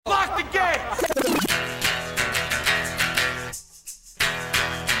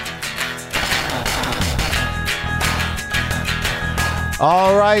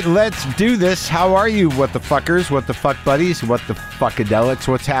All right, let's do this. How are you, what the fuckers, what the fuck buddies, what the fuckadelics?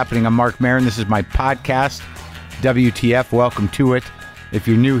 What's happening? I'm Marc Mann. This is my podcast, WTF. Welcome to it. If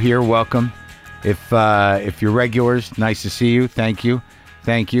you're new here, welcome. If you're regulars, nice to see you. Thank you.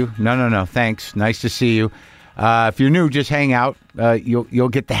 Thank you. No. Thanks. Nice to see you. If you're new, just hang out. You'll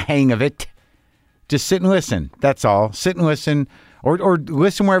get the hang of it. Just sit and listen. That's all. Sit and listen, or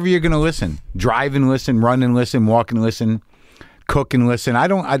listen wherever you're going to listen. Drive and listen, run and listen, walk and listen, cook and listen.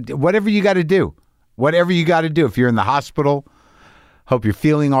 Whatever you got to do. Whatever you got to do. If you're in the hospital, hope you're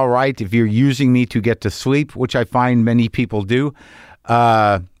feeling all right. If you're using me to get to sleep, which I find many people do,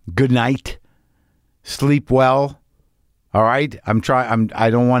 good night. Sleep well. All right. I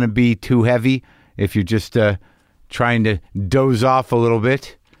don't want to be too heavy. If you're just trying to doze off a little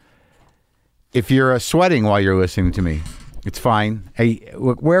bit. If you're sweating while you're listening to me, it's fine. Hey,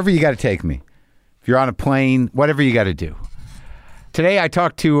 look, wherever you got to take me. If you're on a plane, whatever you got to do. Today I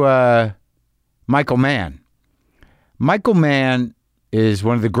talked to Michael Mann. Michael Mann is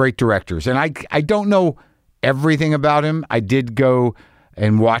one of the great directors, and I don't know everything about him. I did go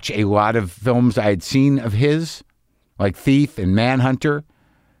and watch a lot of films I had seen of his, like Thief and Manhunter,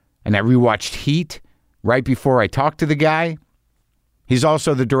 and I rewatched Heat right before I talked to the guy. He's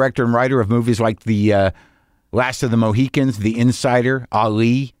also the director and writer of movies like The Last of the Mohicans, The Insider,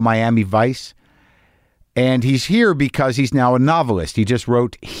 Ali, Miami Vice. And he's here because he's now a novelist. He just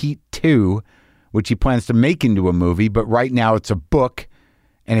wrote Heat 2, which he plans to make into a movie, but right now it's a book,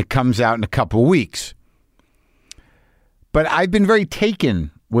 and it comes out in a couple weeks. But I've been very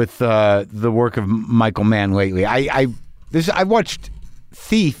taken with the work of Michael Mann lately. I watched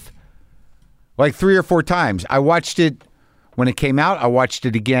Thief like 3 or 4 times. I watched it when it came out. I watched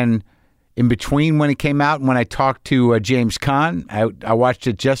it again in between when it came out. And when I talked to James Caan, I watched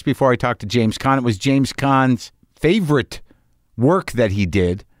it just before I talked to James Caan. It was James Caan's favorite work that he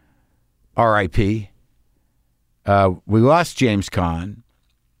did, R.I.P. We lost James Caan.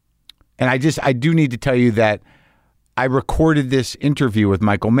 And I do need to tell you that I recorded this interview with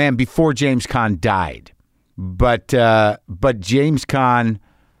Michael Mann before James Caan died. But James Caan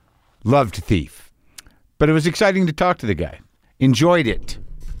loved Thief. But it was exciting to talk to the guy. Enjoyed it.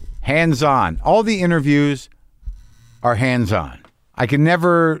 Hands-on. All the interviews are hands-on. I can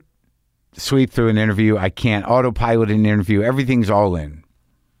never sleep through an interview. I can't autopilot an interview. Everything's all in.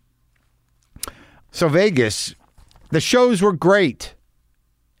 So Vegas, the shows were great.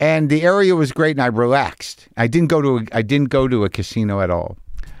 And the area was great, and I relaxed. I didn't go to a casino at all.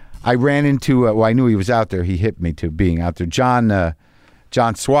 I ran into, I knew he was out there. He hit me to being out there.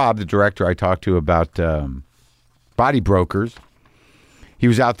 John Swab, the director I talked to about Body Brokers, he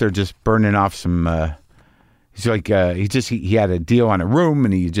was out there just burning off some, he's like, he had a deal on a room,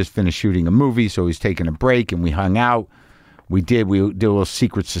 and he just finished shooting a movie, so he's taking a break, and we hung out. We did a little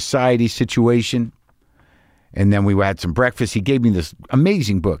secret society situation, and then we had some breakfast. He gave me this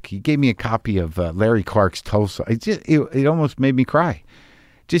amazing book. He gave me a copy of Larry Clark's Tulsa. It almost made me cry.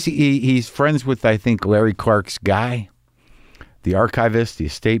 He's friends with, I think, Larry Clark's guy, the archivist, the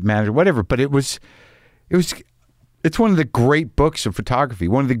estate manager, whatever. But it's one of the great books of photography,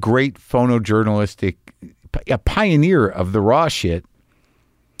 one of the great photojournalistic, a pioneer of the raw shit.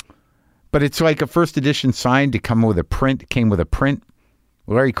 But it's like a first edition signed to come with a print. It came with a print.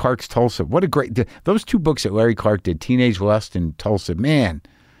 Larry Clark's Tulsa. What a great, those 2 books that Larry Clark did, Teenage Lust and Tulsa, man,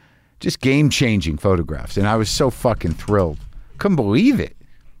 just game-changing photographs. And I was so fucking thrilled. Couldn't believe it.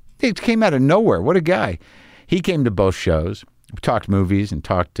 It came out of nowhere. What a guy. He came to both shows. We talked movies and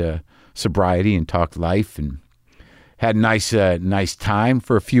talked sobriety and talked life and had a nice time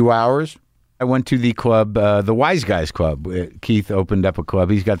for a few hours. I went to the club, the Wise Guys Club. Keith opened up a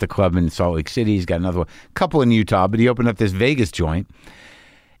club. He's got the club in Salt Lake City. He's got another one, a couple in Utah, but he opened up this Vegas joint.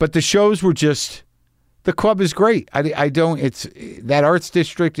 But the shows were just, the club is great. That arts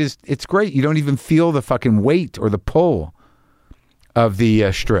district it's great. You don't even feel the fucking weight or the pull of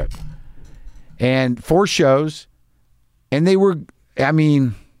the strip. And 4 shows. And they were,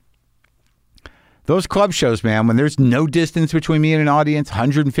 those club shows, man, when there's no distance between me and an audience,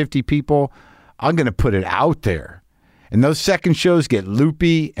 150 people, I'm going to put it out there. And those second shows get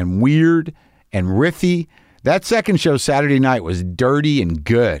loopy and weird and riffy. That second show Saturday night was dirty and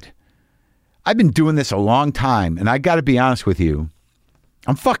good. I've been doing this a long time, and I got to be honest with you,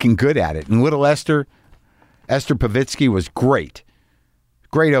 I'm fucking good at it. And Little Esther Pavitsky was great.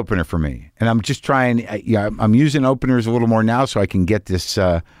 Great opener for me. And I'm just trying, I'm using openers a little more now so I can get this,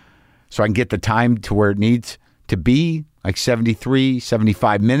 so I can get the time to where it needs to be, like 73,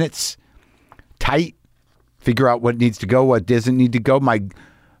 75 minutes, tight, figure out what needs to go, what doesn't need to go. My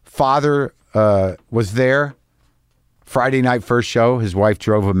father was there Friday night first show, his wife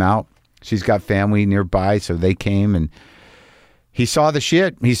drove him out. She's got family nearby, so they came and he saw the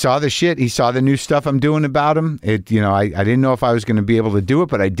shit. He saw the new stuff I'm doing about him. I didn't know if I was going to be able to do it,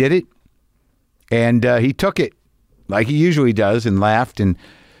 but I did it. And he took it like he usually does and laughed. And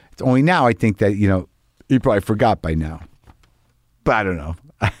it's only now I think that, he probably forgot by now. But I don't know.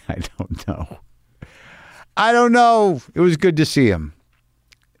 I don't know. It was good to see him.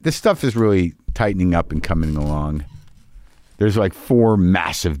 This stuff is really tightening up and coming along. There's like 4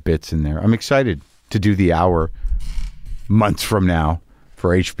 massive bits in there. I'm excited to do the hour months from now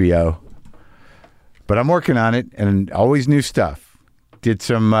for HBO. But I'm working on it and always new stuff. Did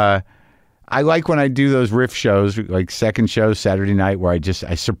some, I like when I do those riff shows, like second show Saturday night where I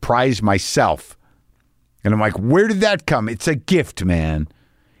surprise myself. And I'm like, where did that come? It's a gift, man.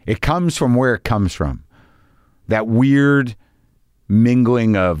 It comes from where it comes from. That weird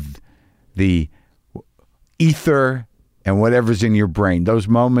mingling of the ether and whatever's in your brain. Those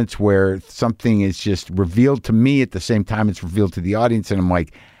moments where something is just revealed to me at the same time it's revealed to the audience. And I'm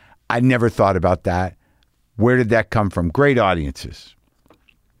like, I never thought about that. Where did that come from? Great audiences.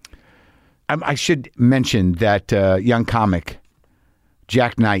 I should mention that young comic,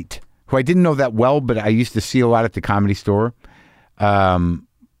 Jack Knight, who I didn't know that well, but I used to see a lot at the Comedy Store.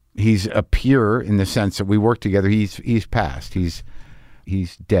 He's a peer in the sense that we work together. He's passed. He's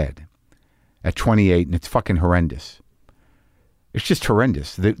dead at 28, and it's fucking horrendous. It's just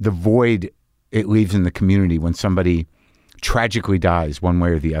horrendous. The void it leaves in the community when somebody tragically dies one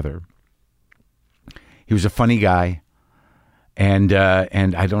way or the other. He was a funny guy, and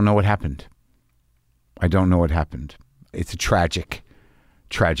I don't know what happened. It's a tragic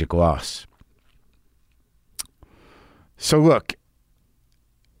loss. So look,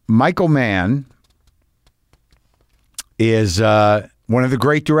 Michael Mann is one of the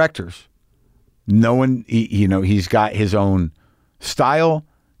great directors. He's got his own style.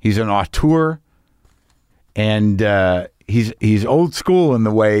 He's an auteur, and he's old school in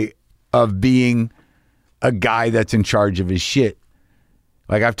the way of being a guy that's in charge of his shit.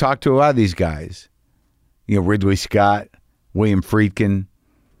 Like I've talked to a lot of these guys, Ridley Scott, William Friedkin,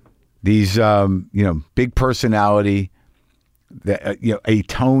 these big personality, that a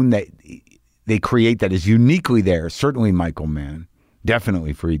tone that they create that is uniquely there. Certainly Michael Mann,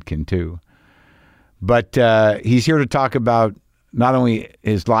 definitely Friedkin too. But he's here to talk about not only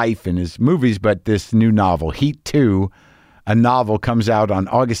his life and his movies, but this new novel, Heat 2. A novel comes out on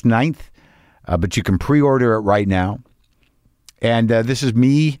August 9th, but you can pre-order it right now. And this is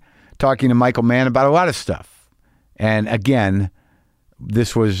me talking to Michael Mann about a lot of stuff. And again,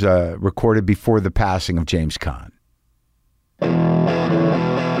 this was recorded before the passing of James Caan.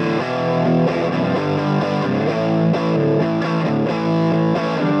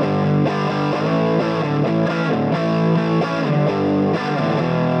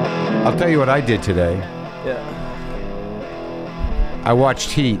 I'll tell you what I did today. Yeah. I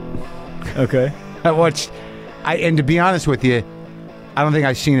watched Heat. Okay. And to be honest with you, I don't think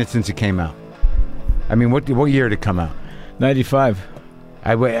I've seen it since it came out. I mean, what year did it come out? 95.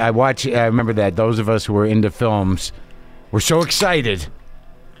 I remember that those of us who were into films were so excited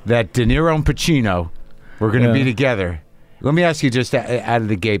that De Niro and Pacino were going to be together. Let me ask you just out of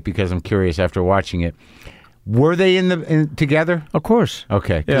the gate, because I'm curious after watching it. Were they together? Of course.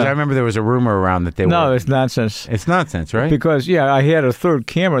 Okay. Because I remember there was a rumor around that they were. No, it's nonsense. It's nonsense, right? Because, I had a third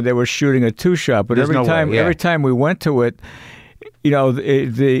camera. They were shooting a 2-shot, but every time we went to it, the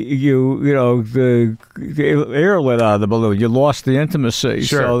air let out of the balloon. You lost the intimacy.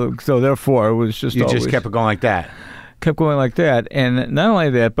 Sure. So therefore, it was just You just kept it going like that. Kept going like that, and not only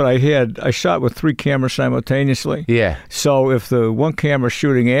that, but I shot with 3 cameras simultaneously. Yeah. So if the one camera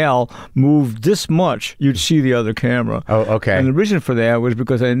shooting Al moved this much, you'd see the other camera. Oh, okay. And the reason for that was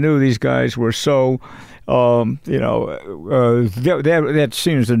because I knew these guys were so, that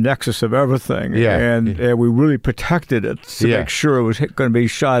scene is the nexus of everything. Yeah. And we really protected it to make sure it was going to be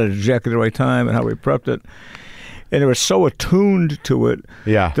shot at exactly the right time and how we prepped it. And it was so attuned to it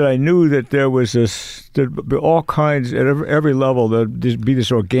that I knew that there'd be all kinds, at every level, there'd be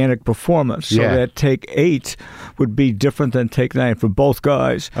this organic performance. So that take 8 would be different than take 9 for both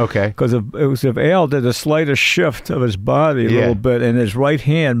guys. Okay. Because if Al did the slightest shift of his body a little bit and his right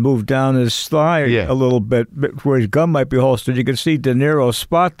hand moved down his thigh a little bit where his gun might be holstered, you could see De Niro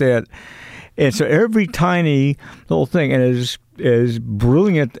spot that. And so every tiny little thing, and as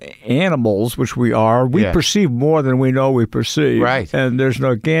brilliant animals, which we are, we perceive more than we know we perceive. Right. And there's an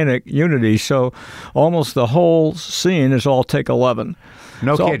organic unity. So almost the whole scene is all take 11.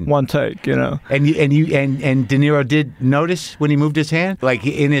 No kidding. One take, you know. And De Niro did notice when he moved his hand? Like,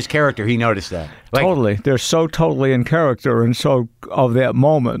 in his character, he noticed that. Like, totally. They're so totally in character and so of that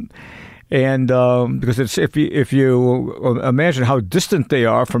moment. And because it's if you imagine how distant they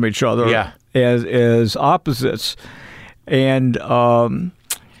are from each other as opposites. And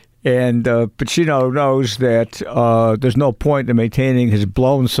Pacino knows that there's no point in maintaining his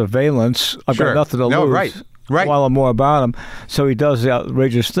blown surveillance. I've got nothing to lose. Right. While I'm more about him. So he does the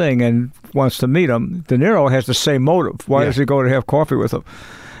outrageous thing and wants to meet him. De Niro has the same motive. Why does he go to have coffee with him?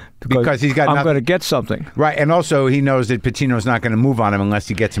 Because he's got I'm going to get something. Right, and also he knows that Pacino's not going to move on him unless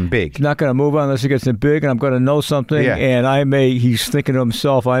he gets him big. He's not going to move on unless he gets him big, and I'm going to know something, and he's thinking to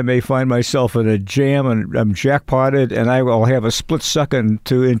himself, I may find myself in a jam, and I'm jackpotted, and I will have a split second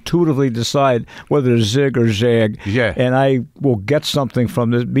to intuitively decide whether to zig or zag, and I will get something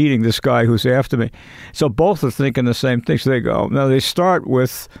from this meeting this guy who's after me. So both are thinking the same thing, so they go. Now, they start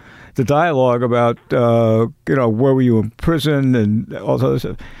with the dialogue about, where were you in prison and all those.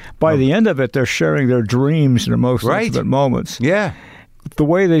 By the end of it, they're sharing their dreams in the most intimate moments. Yeah. The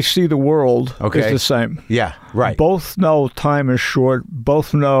way they see the world is the same. Yeah, right. Both know time is short.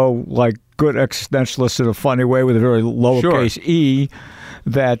 Both know, like good existentialists in a funny way with a very lowercase e,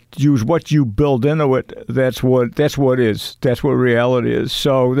 that use what you build into it. That's what is. That's what reality is.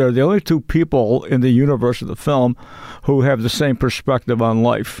 So they're the only two people in the universe of the film who have the same perspective on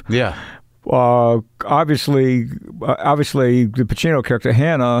life. Yeah. Obviously, the Pacino character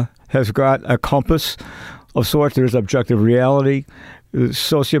Hannah has got a compass of sorts. There's objective reality. The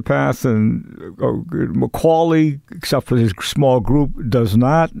sociopath and Macaulay, except for his small group, does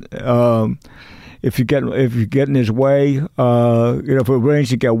not. If you get in his way, if it rains,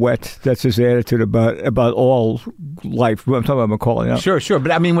 you get wet. That's his attitude about all life. I'm talking about Macaulay. Yeah. Sure.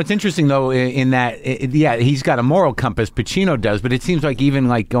 But I mean, what's interesting though, in that, he's got a moral compass. Pacino does, but it seems like even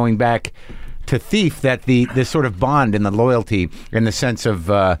like going back to Thief, that the sort of bond and the loyalty in the sense of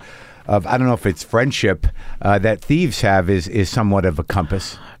I don't know if it's friendship that thieves have is somewhat of a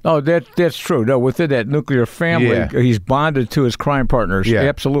compass. Oh, that's true. No, within that nuclear family, he's bonded to his crime partners. Yeah.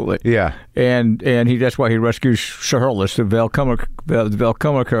 Absolutely. Yeah. And that's why he rescues Shirless, the Val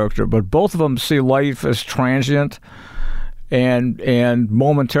Kilmer character. But both of them see life as transient and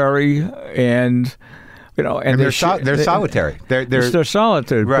momentary, and they're solitary. They're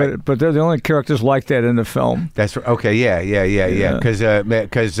solitude, right? But they're the only characters like that in the film. That's okay. Yeah. Because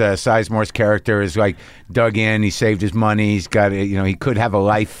Sizemore's character is like dug in. He saved his money. He's got he could have a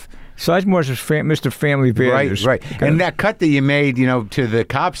life. Sizemore's Mr. Family Values. Right. And that cut that you made, to the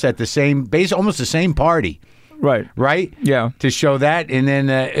cops at almost the same party. Right. Yeah. To show that, and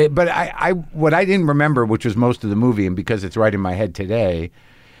then, but what I didn't remember, which was most of the movie, and because it's right in my head today.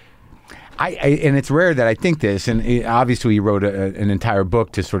 And it's rare that I think this, and obviously he wrote an entire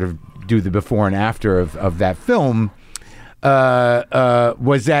book to sort of do the before and after of that film,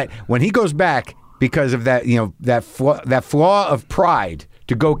 was that when he goes back because of that, that flaw of pride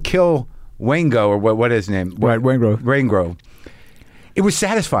to go kill Wango, or what is his name? Waingro. It was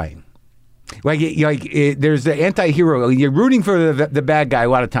satisfying. There's the anti-hero. You're rooting for the bad guy a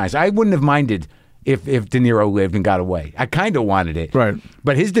lot of times. I wouldn't have minded if De Niro lived and got away. I kind of wanted it. Right.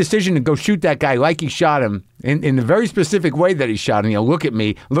 But his decision to go shoot that guy like he shot him in the very specific way that he shot him, look at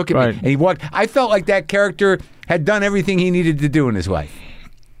me. And he walked. I felt like that character had done everything he needed to do in his life.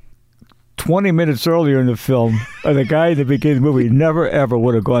 20 minutes earlier in the film, the guy at the beginning of the movie never, ever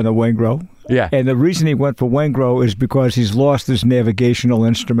would have gone to Waingro. Yeah. And the reason he went for Waingro is because he's lost his navigational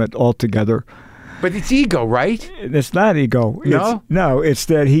instrument altogether. But it's ego, right? It's not ego. No? It's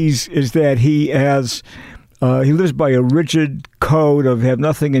that he has he lives by a rigid code of have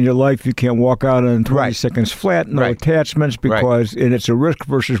nothing in your life you can't walk out in 20 seconds flat, no attachments, because and it's a risk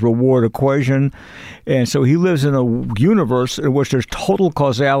versus reward equation. And so he lives in a universe in which there's total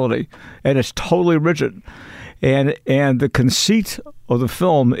causality, and it's totally rigid. And the conceit of the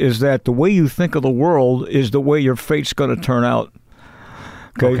film is that the way you think of the world is the way your fate's going to turn out.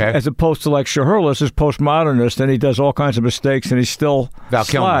 Okay. As opposed to like Shirless is postmodernist, and he does all kinds of mistakes, and he still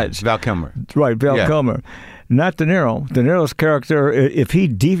slides. Val Kilmer. Right, Val Kilmer. Not De Niro. De Niro's character, if he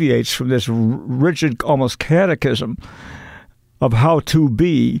deviates from this rigid, almost catechism of how to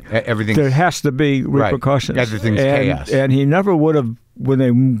be, there has to be repercussions. Right. Everything's chaos. And he never would have,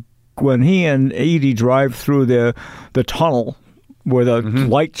 when he and Edie drive through the tunnel where the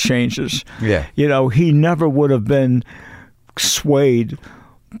light changes, he never would have been swayed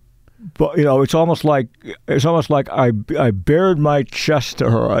But it's almost like I bared my chest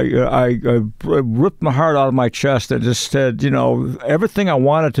to her. I ripped my heart out of my chest and just said, everything I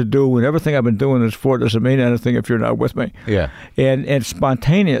wanted to do and everything I've been doing this for doesn't mean anything if you're not with me. Yeah. And it's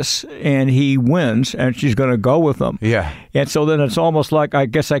spontaneous, and he wins, and she's going to go with him. Yeah. And so then it's almost like I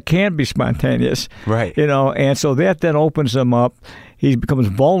guess I can be spontaneous. Right. And so that then opens him up. He becomes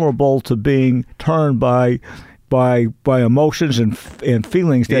vulnerable to being turned by emotions and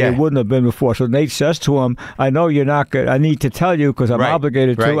feelings that he wouldn't have been before. So Nate says to him, I know you're not going to, I need to tell you because I'm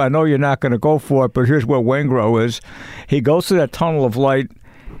obligated to. I know you're not going to go for it, but here's where Waingro is. He goes to that tunnel of light,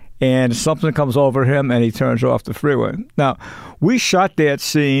 and something comes over him, and he turns off the freeway. Now, we shot that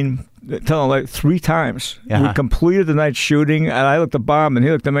scene, tunnel of light, 3 times. Uh-huh. We completed the night shooting, and I looked at Bob, and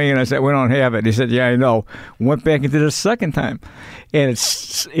he looked at me, and I said, we don't have it. He said, yeah, I know. Went back and did it a second time. And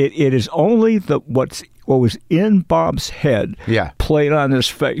it is only what was in Bob's head played on his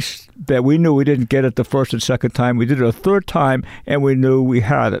face that we knew we didn't get it the first and second time. We did it a third time, and we knew we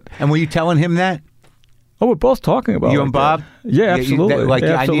had it. And were you telling him that? Oh, we're both talking about you and Bob. Yeah, absolutely.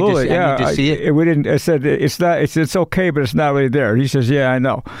 Absolutely. I need to see it. We didn't. I said it's not. It's okay, but it's not really there. He says, "Yeah, I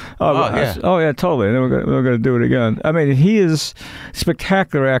know." Yeah, totally. And then we're going to do it again. I mean, he is a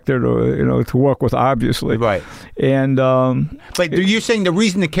spectacular actor to work with, obviously. Right. And but you're saying the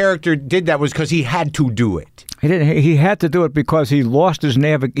reason the character did that was because he had to do it. He didn't. He had to do it because he lost his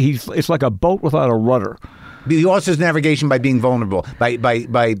It's like a boat without a rudder. He lost his navigation by being vulnerable, by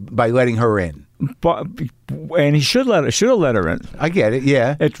letting her in. And he should have let her in. I get it.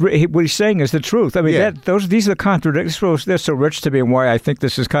 Yeah. What he's saying is the truth. I mean, these are the contradictions. They're so rich to me, and why I think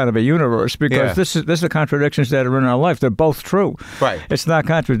this is kind of a universe, because this is the contradictions that are in our life. They're both true. Right. It's not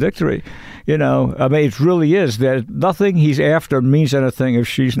contradictory. I mean, it really is that nothing he's after means anything if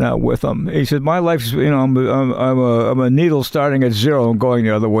she's not with him. He said, "My life's, I'm a needle starting at 0 and going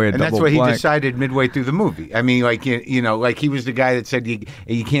the other way." And that's what he decided midway through the movie. I mean, like like he was the guy that said you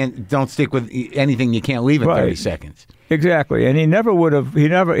don't stick with anything you can't leave in 30 seconds. Exactly, and he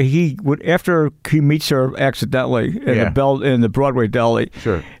would after he meets her accidentally in the Broadway deli.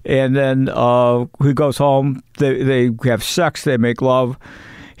 Sure. And then he goes home. They have sex. They make love.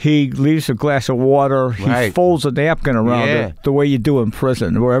 He leaves a glass of water. He folds a napkin around it the way you do in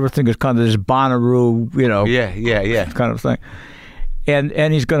prison, where everything is kind of this Bonnaroo, kind of thing.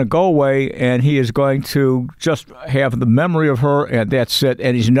 And he's going to go away, and he is going to just have the memory of her, and that's it.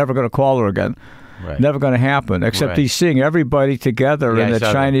 And he's never going to call her again. Right. Never going to happen, except he's seeing everybody together in the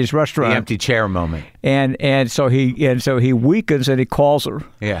Chinese restaurant. The empty chair moment. And so he weakens, and he calls her.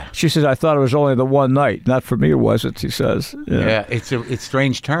 Yeah. She says, "I thought it was only the one night. Not for me, was it?" She says. Yeah. It's a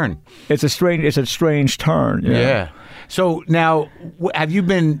strange turn. It's a strange turn. Yeah. So now, have you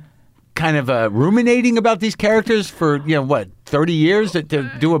been kind of ruminating about these characters for 30 years to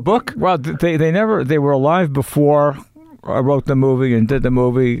do a book? Well, they were alive before I wrote the movie and did the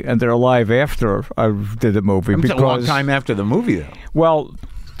movie, and they're alive after I did the movie. It's a long time after the movie, though. Well,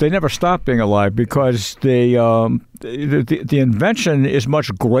 they never stopped being alive because the invention is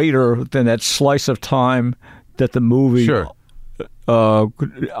much greater than that slice of time that the movie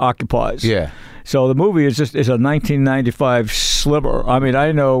occupies. Yeah. So the movie is a 1995 sliver. I mean,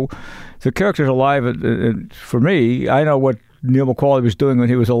 I know the character's alive. For me, I know what Neil McCauley was doing when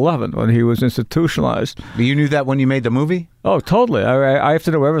he was 11, when he was institutionalized. But you knew that when you made the movie? Oh, totally. I have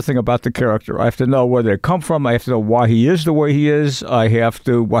to know everything about the character. I have to know where they come from. I have to know why he is the way he is. I have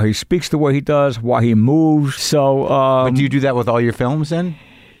to why he speaks the way he does, why he moves. So, but do you do that with all your films then?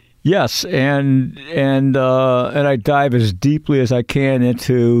 Yes, and I dive as deeply as I can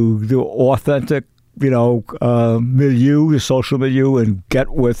into the authentic, milieu, the social milieu, and get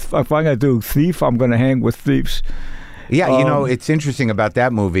with. If I'm going to do thief, I'm going to hang with thieves. Yeah, it's interesting about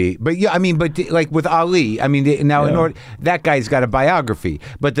that movie. But like with Ali, I mean, in order, that guy's got a biography.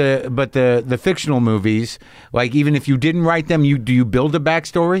 But the fictional movies, like even if you didn't write them, do you build a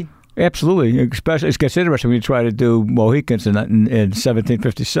backstory? Absolutely. Especially, it gets interesting when you try to do Mohicans in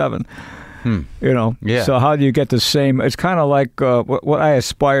 1757. So how do you get the same? It's kind of like what I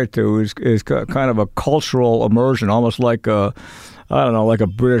aspire to is kind of a cultural immersion, almost like like a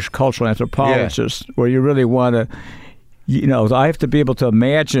British cultural anthropologist, where you really want to. I have to be able to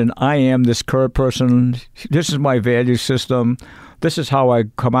imagine I am this current person. This is my value system. This is how I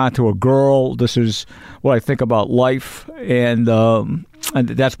come on to a girl. This is what I think about life, and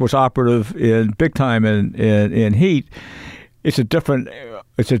that's what's operative in big time in Heat. It's a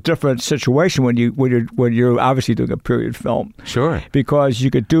different situation when you're obviously doing a period film. Sure. Because you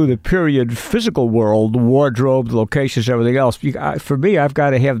could do the period physical world, the wardrobe, the locations, everything else. For me, I've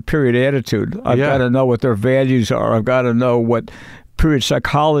got to have period attitude. I've got to know what their values are. I've got to know what period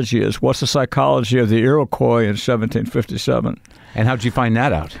psychology is. What's the psychology of the Iroquois in 1757? And how'd you find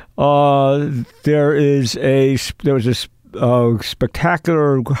that out? There was a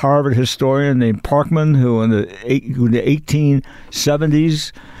spectacular Harvard historian named Parkman who in the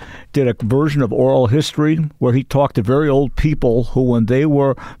 1870s did a version of oral history where he talked to very old people who, when they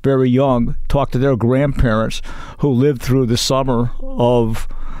were very young, talked to their grandparents who lived through the summer of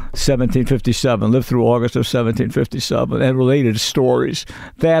 1757, lived through August of 1757, and related stories.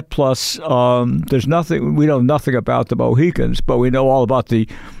 That plus, we know nothing about the Mohicans, but we know all about a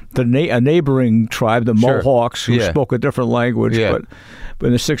neighboring tribe, the Mohawks, who spoke a different language, but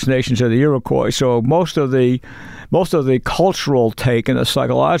in the Six Nations of the Iroquois. So most of the cultural take and the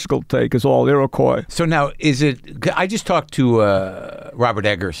psychological take is all Iroquois. So now, is it? I just talked to Robert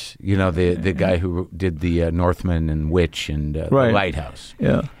Eggers, the guy who did the Northman and Witch and the Lighthouse.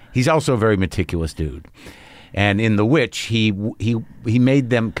 Yeah, he's also a very meticulous dude. And in The Witch, he made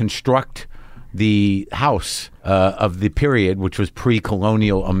them construct the house of the period, which was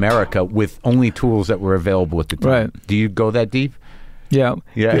pre-colonial America, with only tools that were available at the time. Right. Do you go that deep? Yeah.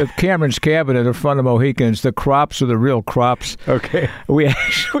 Cameron's cabin in front of Mohicans, the crops are the real crops. Okay. We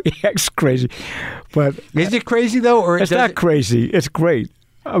actually act crazy. But is it crazy, though? Or it's not crazy. It's great.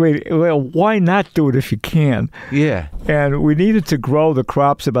 I mean, well, why not do it if you can? Yeah. And we needed to grow the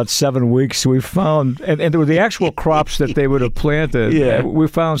crops about 7 weeks. So we found, and there were the actual crops that they would have planted. Yeah. We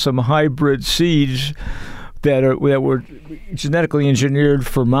found some hybrid seeds that were genetically engineered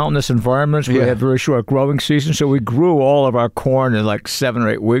for mountainous environments. We had very short growing seasons, so we grew all of our corn in like 7 or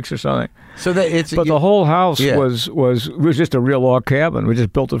 8 weeks or something. So the whole house was just a real log cabin. We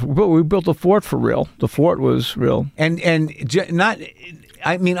just built a fort for real. The fort was real, and not.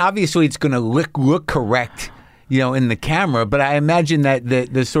 I mean, obviously, it's going to look correct, in the camera. But I imagine that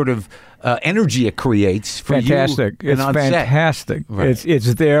the sort of energy it creates for fantastic. You. It's fantastic. Right.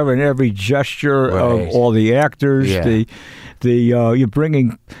 It's there in every gesture of all the actors. Yeah. You're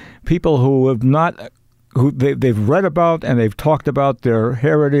bringing people who have not. They've read about and they've talked about their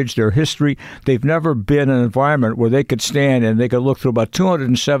heritage, their history. They've never been in an environment where they could stand and they could look through about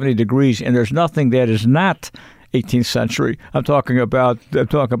 270 degrees, and there's nothing that is not 18th century. I'm talking about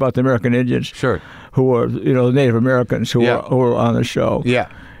the American Indians, who are the Native Americans who are on the show. Yeah,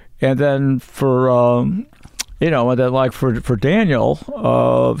 and then for Daniel,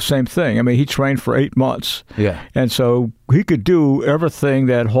 same thing. I mean, he trained for 8 months. Yeah, and so he could do everything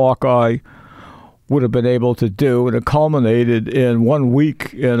that Hawkeye would have been able to do, and it culminated in 1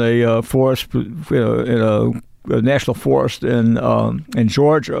 week in a forest, in a national forest in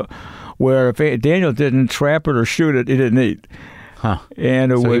Georgia, where if Daniel didn't trap it or shoot it, he didn't eat. Huh.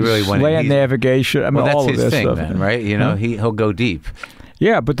 And it was really land navigation. I mean, that's all of his this thing, stuff, man, right? He'll go deep.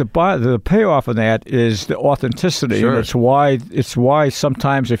 Yeah, but the payoff of that is the authenticity. Sure. And it's why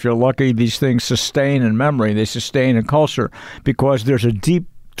sometimes, if you're lucky, these things sustain in memory. They sustain in culture because there's a deep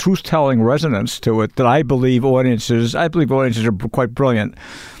truth-telling resonance to it that I believe audiences are quite brilliant.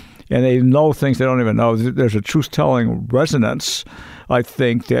 And they know things they don't even know. There's a truth-telling resonance, I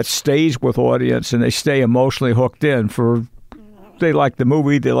think, that stays with audience, and they stay emotionally hooked in. They like the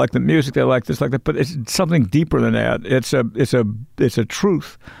movie, they like the music, they like this, like that. But it's something deeper than that. It's a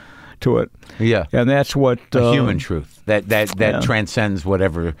truth to it. Yeah, and that's what a human truth that transcends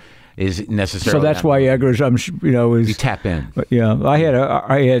whatever is necessary. So that's why Eggers, you tap in. Yeah, I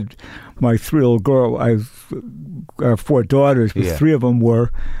had my 3-year-old girl. I have 4 daughters, but 3 of them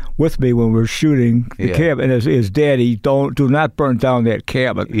were with me when we were shooting the cabin. And his daddy, do not burn down that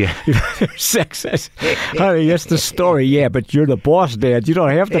cabin. Yeah, sex. Honey, that's the story. Yeah, but you're the boss, Dad. You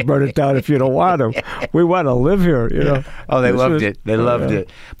don't have to burn it down if you don't want to. We want to live here. Oh, they loved it. They loved it.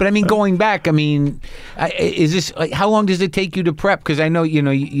 But I mean, going back, is this how long does it take you to prep? Because I know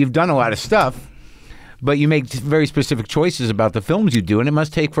you've done a lot of stuff, but you make very specific choices about the films you do, and it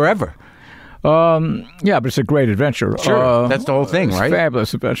must take forever. Yeah, but it's a great adventure. Sure, that's the whole thing, right?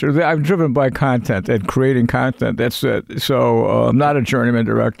 Fabulous adventure. I'm driven by content and creating content. That's it. So I'm not a journeyman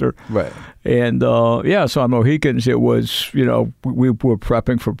director. Right. And so on Mohicans, it was, we were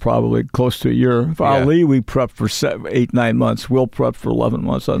prepping for probably close to a year. For Ali, we prepped for 8-9 months. We'll prep for 11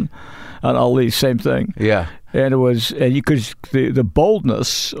 months on Ali. Same thing. Yeah. And it was, and you could the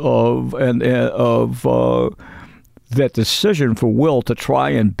boldness of that decision for Will to try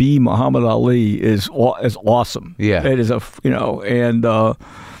and be Muhammad Ali is awesome. Yeah, it is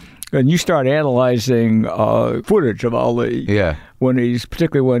and you start analyzing footage of Ali. Yeah,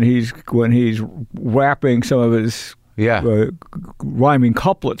 particularly when he's rapping some of his rhyming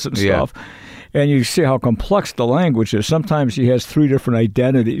couplets and stuff. And you see how complex the language is. Sometimes he has 3 different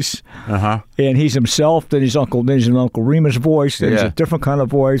identities. And he's himself, then he's Uncle Remus voice, then he's a different kind of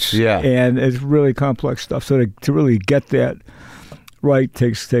voice. And it's really complex stuff. So to really get that right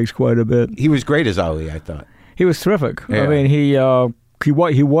takes quite a bit. He was great as Ali, I thought. He was terrific. I mean, he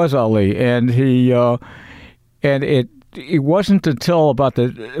was Ali, and it wasn't until about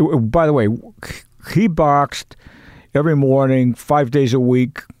by the way, he boxed every morning, 5 days a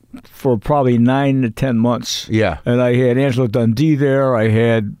week for probably 9 to 10 months. Yeah. And I had Angelo Dundee there. I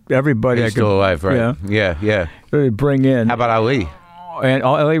had everybody. He's still alive, right? Yeah. Really bring in. How about Ali? And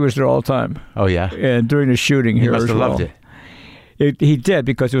Ali was there all the time. Oh, yeah? And during the shooting here as well. He must have loved it. He did,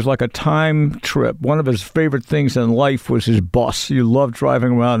 because it was like a time trip. One of his favorite things in life was his bus. He loved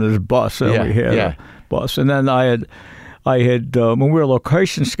driving around in his bus. And we had a bus. And then I had when we were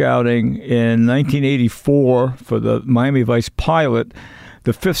location scouting in 1984 for the Miami Vice pilot,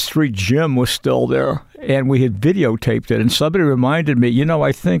 the 5th Street gym was still there, and we had videotaped it. And somebody reminded me,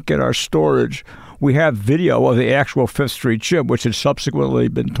 I think in our storage we have video of the actual 5th Street gym, which had subsequently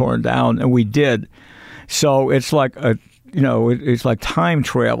been torn down, and we did. So it's like it's like time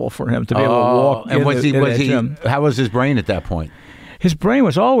travel for him to be able to walk. And how was his brain at that point? His brain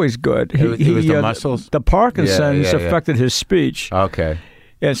was always good. He was the muscles? The Parkinson's affected his speech. Okay.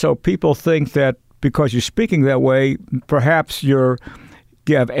 And so people think that because you're speaking that way, perhaps you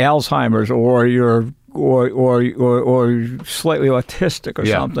have Alzheimer's or you're slightly autistic or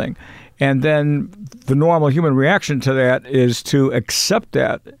something. And then the normal human reaction to that is to accept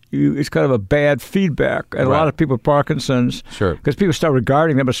that. It's kind of a bad feedback. And a lot of people with Parkinson's, because people start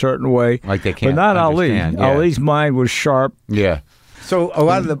regarding them a certain way. Like they can't But not understand. Ali. Ali's mind was sharp. Yeah. So a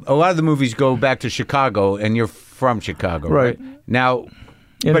lot of the movies go back to Chicago, and you're from Chicago, right? Now,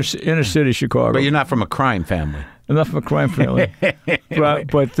 inner city Chicago. But you're not from a crime family. I'm not from a crime family.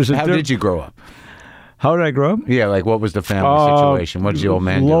 but there's How did you grow up? How did I grow up? Yeah, like what was the family situation? What did the old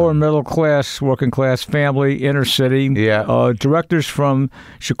man do? Lower middle class, working class family, inner city. Yeah. Directors from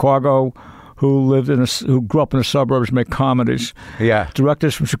Chicago who grew up in the suburbs make comedies. Yeah.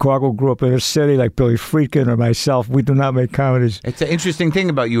 Directors from Chicago grew up in a city like Billy Friedkin or myself. We do not make comedies. It's an interesting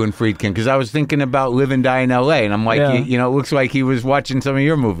thing about you and Friedkin, because I was thinking about Live and Die in L.A., and I'm like, it looks like he was watching some of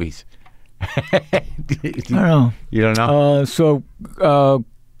your movies. I don't know. You don't know?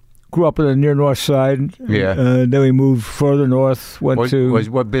 Grew up in the near north side. Yeah. Then we moved further north. What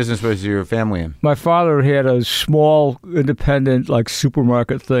business was your family in? My father had a small, independent,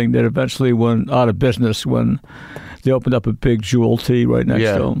 supermarket thing that eventually went out of business when they opened up a big Jewel Tea right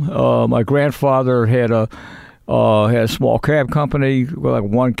next to him. My grandfather had a small cab company, like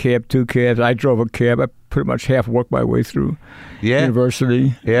 1 cab, 2 cabs. I drove a cab. I pretty much half worked my way through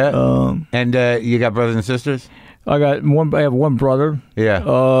university. Yeah. And you got brothers and sisters? I have one brother. Yeah.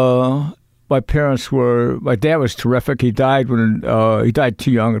 My dad was terrific. He died he died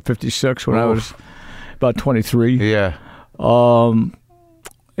too young at 56 when I was about 23. Yeah. And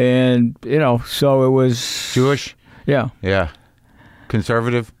so it was Jewish. Yeah. Yeah.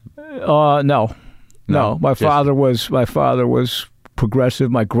 Conservative. No. My father was progressive.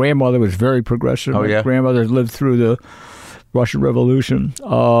 My grandmother was very progressive. My grandmother lived through the Russian Revolution.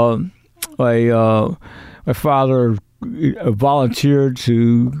 My father volunteered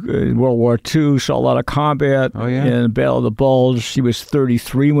in World War II, saw a lot of combat in the Battle of the Bulge. He was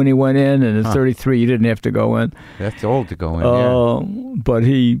 33 when he went in, and at 33 you didn't have to go in. That's old to go in, But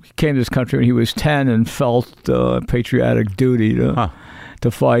he came to this country when he was 10 and felt patriotic duty to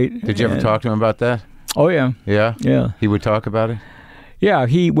fight. Did you ever talk to him about that? Oh, yeah. Yeah? Yeah. He would talk about it? Yeah,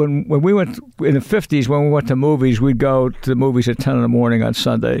 when we went in the 50s, when we went to movies, we'd go to the movies at 10 in the morning on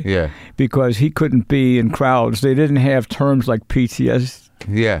Sunday. Yeah. Because he couldn't be in crowds. They didn't have terms like PTSD.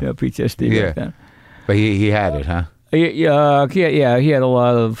 Yeah. PTSD. Like that. But he had it, huh? He had a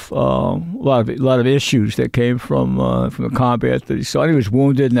lot of issues that came from the combat that he saw. And he was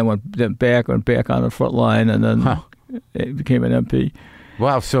wounded, and then went back on the front line, and then it became an MP.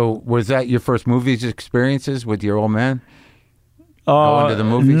 Wow. So was that your first movies experiences with your old man? Going to the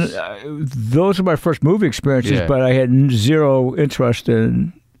movies? Those are my first movie experiences, but I had zero interest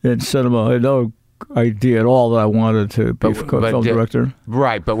in cinema. I had no idea at all that I wanted to be a film director.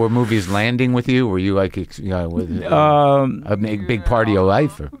 Right, but were movies landing with you? Were you like a big part of your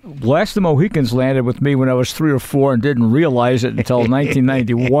life? Or? Last the Mohicans landed with me when I was 3 or 4 and didn't realize it until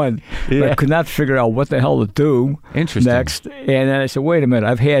 1991. I could not figure out what the hell to do next. And then I said, wait a minute,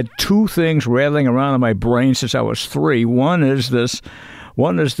 I've had 2 things rattling around in my brain since I was 3. One is this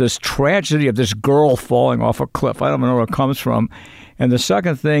One is this tragedy of this girl falling off a cliff. I don't know where it comes from. And the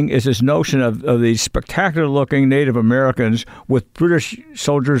second thing is this notion of these spectacular-looking Native Americans with British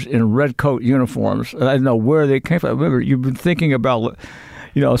soldiers in red coat uniforms. I don't know where they came from. Remember, you've been thinking about,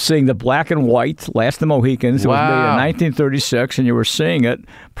 seeing the black and white, Last of the Mohicans. It was made in 1936, and you were seeing it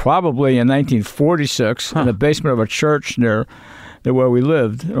probably in 1946 in the basement of a church near where we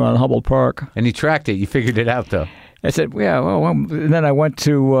lived, around Humboldt Park. And you tracked it. You figured it out, though. I said, and then I went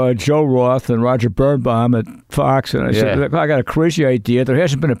to Joe Roth and Roger Birnbaum at Fox, and I said, I got a crazy idea. There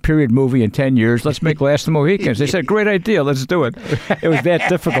hasn't been a period movie in 10 years. Let's make Last of the Mohicans. They said, great idea. Let's do it. It was that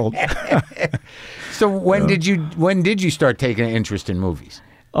difficult. So when did you start taking an interest in movies?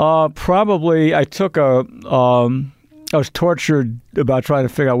 Probably I took I was tortured about trying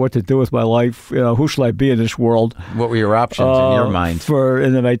to figure out what to do with my life. Who should I be in this world? What were your options in your mind?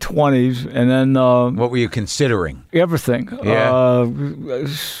 In my 20s, and then what were you considering? Everything. Yeah.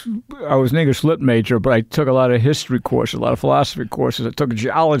 I was an English lit major, but I took a lot of history courses, a lot of philosophy courses. I took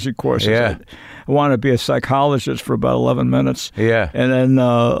geology courses. Yeah. I wanted to be a psychologist for about 11 minutes. Yeah. And then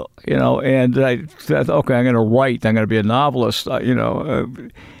and I said, okay, I'm going to write. I'm going to be a novelist.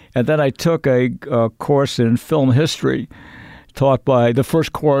 And then I took a course in film history, taught by the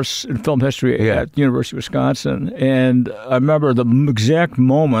first course in film history at the University of Wisconsin. And I remember the exact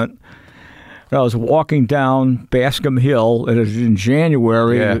moment I was walking down Bascom Hill. It was in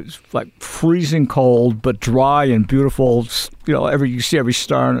January. Yeah. It was like freezing cold, but dry and beautiful. You see every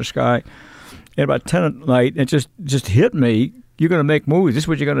star in the sky. And about 10 at night, it just hit me. You're going to make movies. This is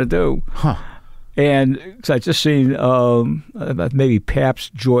what you're going to do. Huh. And so I just seen maybe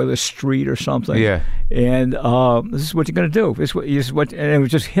Pabst Joyless Street or something. Yeah. And this is what you're going to do. This is what, and it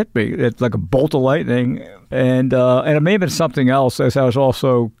just hit me. It's like a bolt of lightning. And it may have been something else, as I was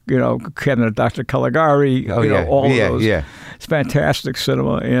also, Cabinet Dr. Caligari, all of those. Yeah. It's fantastic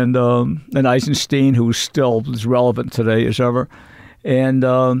cinema. And Eisenstein, who still is relevant today as ever. And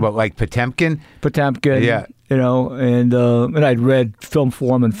like Potemkin? Potemkin. Yeah. And I'd read Film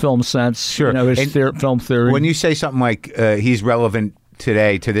Form and Film Sense. Sure. His film theory. When you say something like he's relevant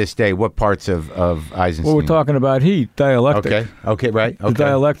today, to this day, what parts of Eisenstein? Well, we're talking about heat, dialectic. Okay, right. Okay. The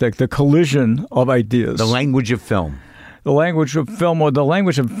dialectic, the collision of ideas. The language of film. The language of film, or the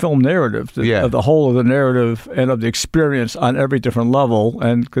language of film narrative, of the whole of the narrative and of the experience on every different level.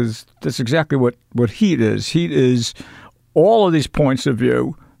 And because that's exactly what heat is. Heat is all of these points of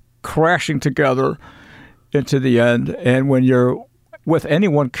view crashing together into the end. And when you're with any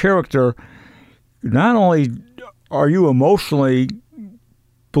one character, not only are you emotionally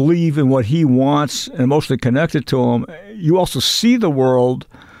believe in what he wants and emotionally connected to him, you also see the world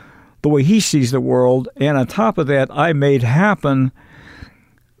the way he sees the world. And on top of that, I made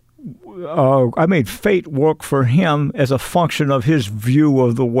fate work for him as a function of his view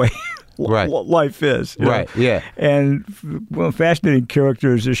of the way life is. Right, yeah. And one of the fascinating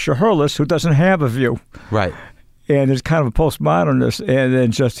characters is Scheherles, who doesn't have a view. Right. And is kind of a postmodernist, and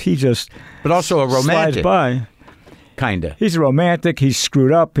then but also a romantic. Slides by. Kinda. He's a romantic. He's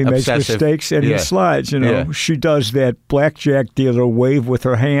screwed up. He Obsessive. Makes mistakes, and he slides. She does that blackjack dealer wave with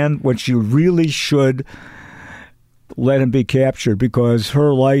her hand when she really should let him be captured, because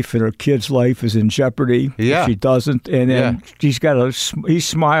her life and her kid's life is in jeopardy. Yeah. If she doesn't, and then he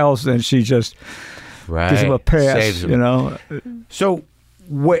smiles, and she just gives him a pass. Saves him. So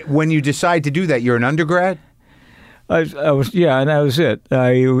when you decide to do that, you're an undergrad? I was, and that was it.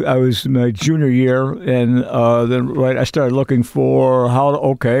 I was my junior year, and then I started looking for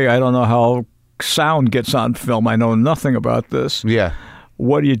I don't know how sound gets on film. I know nothing about this. Yeah.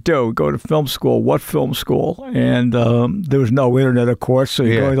 What do you do? Go to film school. What film school? And there was no internet, of course, so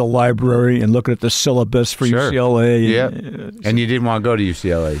you go to the library and look at the syllabus for UCLA. Yeah. And you didn't want to go to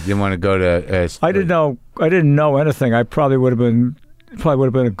UCLA. You didn't want to go to... I didn't know anything. I probably would have been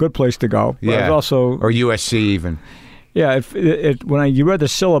a good place to go. But I was also... Or USC even. Yeah, when you read the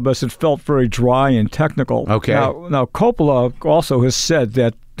syllabus, it felt very dry and technical. Okay. Now Coppola also has said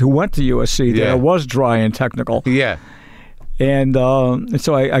that, who went to USC, that it was dry and technical. Yeah. And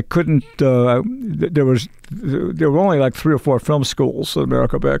so I couldn't. There were only like 3 or 4 film schools in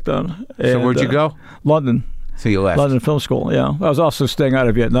America back then. So where'd you go? London. So you left. London Film School. Yeah, I was also staying out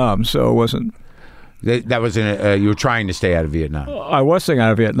of Vietnam, so it wasn't. That was you were trying to stay out of Vietnam. I was staying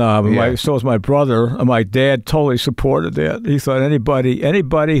out of Vietnam. Yeah. So was my brother. My dad totally supported that. He thought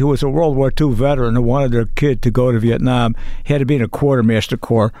anybody who was a World War II veteran who wanted their kid to go to Vietnam had to be in a quartermaster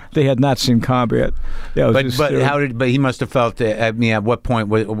corps. They had not seen combat. But he must have felt. At what point?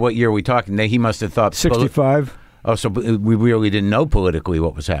 What year are we talking? He must have thought 65. Oh, so we really didn't know politically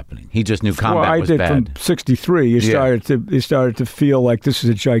what was happening. He just knew combat was bad. Well, I did from '63. You started to feel like this is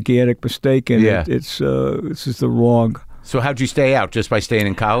a gigantic mistake, and this is the wrong. So how'd you stay out? Just by staying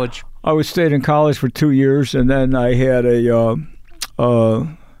in college? I was staying in college for 2 years, and then I had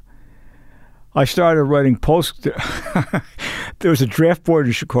I started writing post. There was a draft board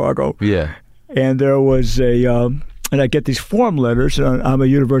in Chicago. Yeah. And there was and I get these form letters. And I'm a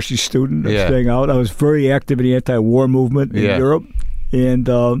university student. I'm staying out. I was very active in the anti-war movement in Europe. And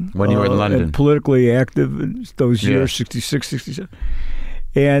when you were in London. And politically active in those years, 66, 67.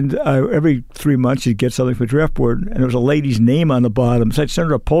 And every 3 months, you'd get something from the draft board, and there was a lady's name on the bottom. So I'd send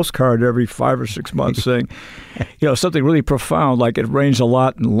her a postcard every 5 or 6 months saying, something really profound, like it rains a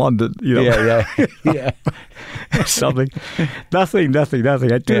lot in London. Yeah. Something. Nothing. I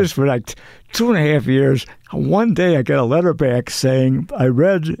did this for like 2.5 years. One day, I got a letter back saying, I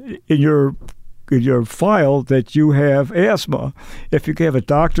read in your file that you have asthma. If you can have a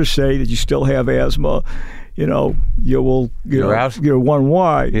doctor say that you still have asthma, you're out. You're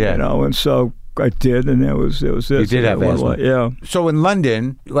 1Y, and so I did, and that was it. You did have asthma. Yeah. So in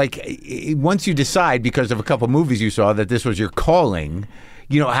London, once you decide, because of a couple of movies you saw, that this was your calling,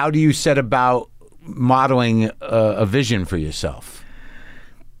 how do you set about modeling a vision for yourself?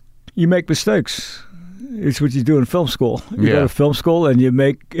 You make mistakes. It's what you do in film school. You go to film school, and you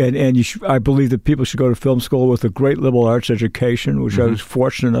make and I believe that people should go to film school with a great liberal arts education, which I was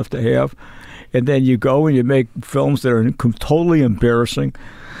fortunate enough to have. And then you go and you make films that are totally embarrassing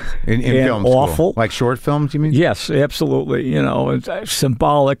in and film awful. School. Like short films, you mean? Yes, absolutely. It's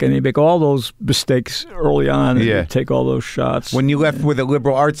symbolic, and you make all those mistakes early on, and you take all those shots. When you left with a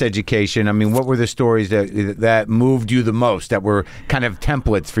liberal arts education, I mean, what were the stories that moved you the most, that were kind of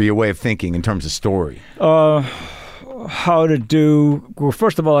templates for your way of thinking in terms of story? How to do... Well,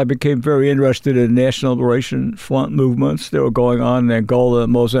 first of all, I became very interested in National Liberation Front movements that were going on in Angola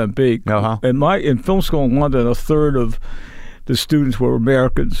and Mozambique. Uh-huh. In film school in London, a third of the students were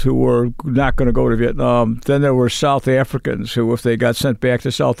Americans who were not going to go to Vietnam. Then there were South Africans who, if they got sent back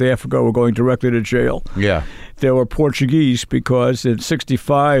to South Africa, were going directly to jail. Yeah. There were Portuguese, because in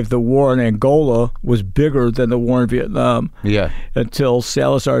 '65, the war in Angola was bigger than the war in Vietnam. Yeah. Until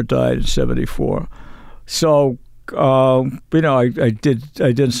Salazar died in '74. So... I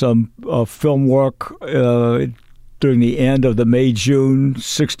did some film work during the end of the May-June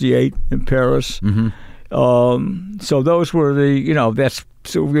 '68 in Paris. Mm-hmm. So those were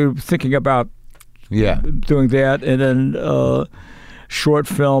so we were thinking about doing that, and then short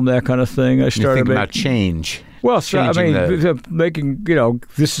film, that kind of thing. I started thinking about change. Well, making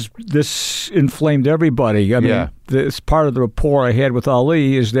this inflamed everybody. I mean, this part of the rapport I had with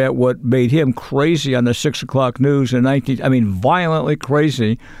Ali is that what made him crazy on the 6 o'clock news in violently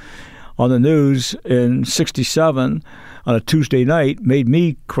crazy on the news in '67 on a Tuesday night made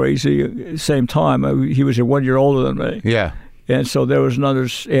me crazy at the same time. He was 1 year older than me. Yeah. And so there was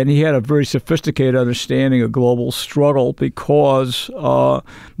and he had a very sophisticated understanding of global struggle, because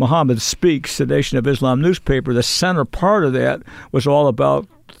Muhammad Speaks, the Nation of Islam newspaper, the center part of that was all about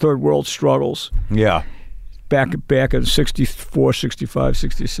third world struggles. Yeah. Back in 64, 65,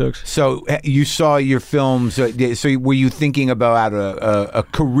 66. So you saw your films, so were you thinking about a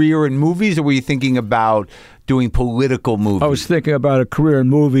career in movies, or were you thinking about doing political movies? I was thinking about a career in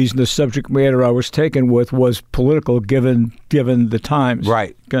movies, and the subject matter I was taken with was political, given the times.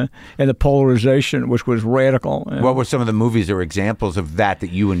 Right. Okay? And the polarization, which was radical. What were some of the movies or examples of that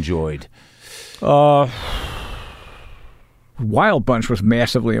you enjoyed? Wild Bunch was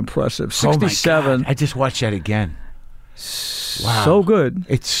massively impressive. 67. Oh my God. I just watched that again. Wow. So good.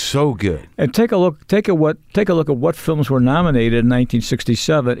 It's so good. And take a look at what films were nominated in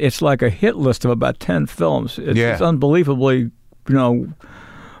 1967. It's like a hit list of about 10 films. It's unbelievably,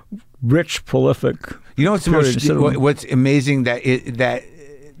 rich, prolific. What's amazing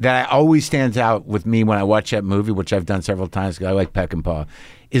that always stands out with me when I watch that movie, which I've done several times because I like Peckinpah,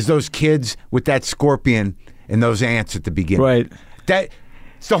 is those kids with that scorpion and those ants at the beginning. Right.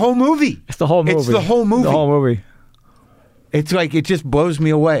 It's the whole movie. It's the whole movie. It's like, it just blows me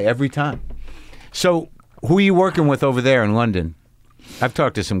away every time. So, who are you working with over there in London? I've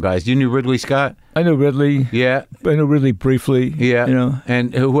talked to some guys. You knew Ridley Scott? I knew Ridley. Yeah. I knew Ridley briefly. Yeah.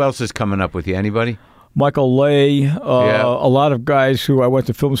 And who else is coming up with you? Anybody? Michael Lay. A lot of guys who I went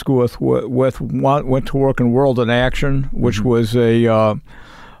to film school with went to work in World in Action, which was a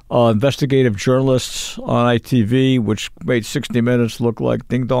investigative journalists on ITV, which made 60 Minutes look like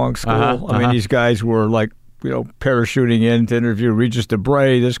Ding Dong School. I mean, these guys were like parachuting in to interview Regis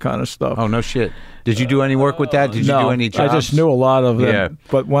Debray, this kind of stuff. Oh, no shit. Did you do any work with that? Did you do any jobs? I just knew a lot of them. Yeah.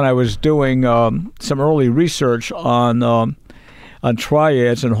 But when I was doing some early research on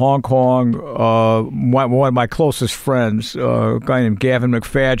triads in Hong Kong, one of my closest friends, a guy named Gavin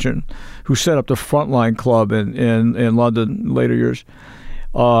McFadgen, who set up the Frontline Club in London in later years,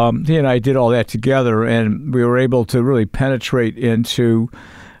 he and I did all that together, and we were able to really penetrate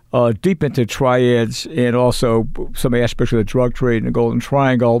deep into triads and also some aspects of the drug trade in the Golden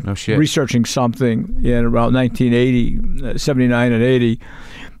Triangle, researching something in around 1980, 79 and 80.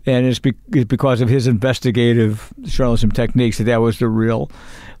 And it's because of his investigative journalism techniques that was the real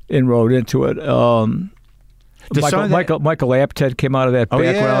inroad into it. Michael Apted came out of that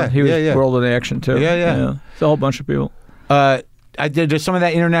background. He was World in Action, too. Yeah. It's a whole bunch of people. Does some of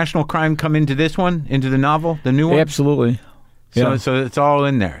that international crime come into this one, into the novel, the new one? Absolutely. So it's all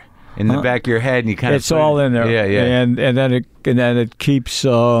in there, in the back of your head, and you kind of. It's all in there. Yeah. And then it keeps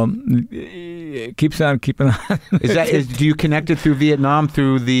on keeping on. Do you connect it through Vietnam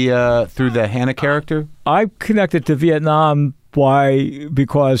through the Hannah character? I connected to Vietnam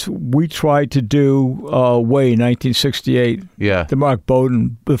because we tried to do Way 1968. Yeah.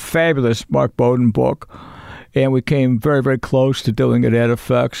 The fabulous Marc Bowden book. And we came very, very close to doing it at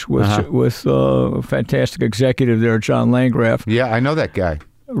Effects with a fantastic executive there, John Landgraf. Yeah, I know that guy.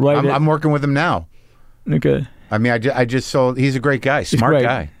 Right, I'm working with him now. Okay. I mean, I just saw. He's a great guy, smart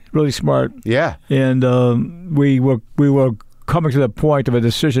guy, really smart. Yeah. And we were coming to the point of a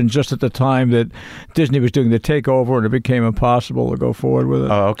decision just at the time that Disney was doing the takeover, and it became impossible to go forward with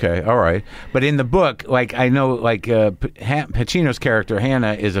it. Oh, okay, all right. But in the book, I know, Pacino's character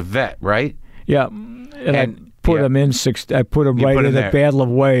Hannah is a vet, right? Yeah. And I put him in I put him right in the Battle of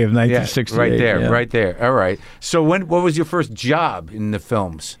Way of 1968. Right there. All right. So what was your first job in the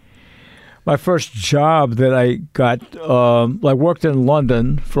films? My first job that I got, I worked in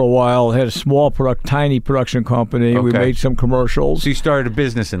London for a while, had a small, tiny production company. Okay. We made some commercials. So you started a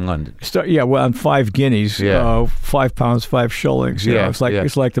business in London? On 5 guineas, 5 pounds, 5 shillings. It's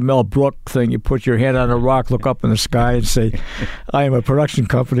like the Mel Brooke thing. You put your hand on a rock, look up in the sky, and say, "I am a production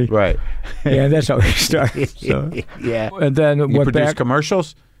company." Right. And that's how we started. So. Yeah. And then you produced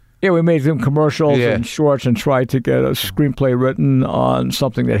commercials? Yeah, we made them commercials and shorts and tried to get a screenplay written on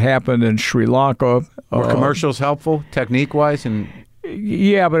something that happened in Sri Lanka. Were commercials helpful, technique-wise?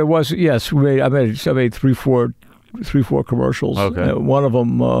 Yeah, but it was, I made 3-4 commercials. Okay. One of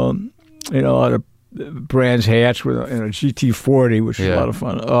them, out of Brands hats with a GT40, which was a lot of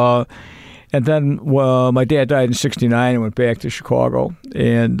fun. And then my dad died in 1969 and went back to Chicago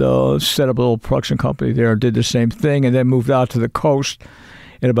and set up a little production company there, did the same thing, and then moved out to the coast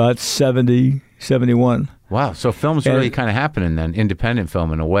in about 70, 71. Wow, so film's really kind of happening then, independent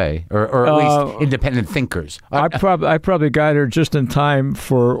film in a way, or at least independent thinkers. I probably got her just in time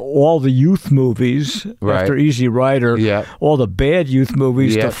for all the youth movies after Easy Rider, all the bad youth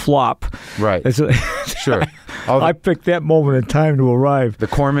movies to flop. Right, sure. I picked that moment in time to arrive. The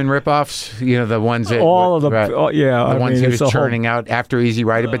Corman ripoffs, the ones that... All of them, the ones he was churning out after Easy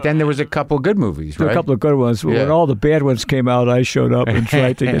Rider, but then there was a couple of good movies, right? A couple of good ones. When all the bad ones came out, I showed up and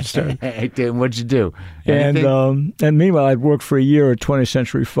tried to get started. What'd you do? And meanwhile, I'd worked for a year at 20th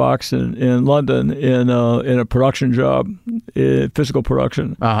Century Fox in London in a production job, physical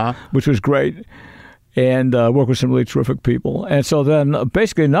production, which was great, and worked with some really terrific people. And so then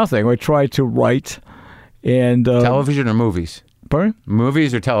basically nothing. I tried to write. And television or movies? Pardon?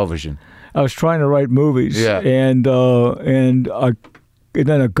 Movies or television? I was trying to write movies. Yeah. And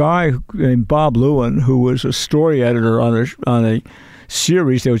then a guy named Bob Lewin, who was a story editor on a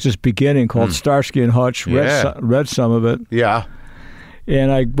series that was just beginning called Starsky and Hutch, read some of it. Yeah.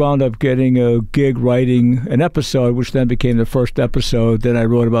 And I wound up getting a gig writing an episode, which then became the first episode. Then I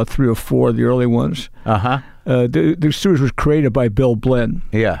wrote about 3 or 4 of the early ones. The series was created by Bill Blinn.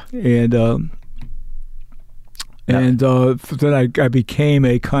 Yeah. And then I became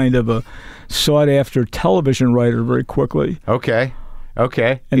a kind of a sought-after television writer very quickly. Okay.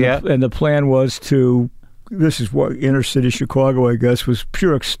 And the plan was to, this is what inner city Chicago, I guess, was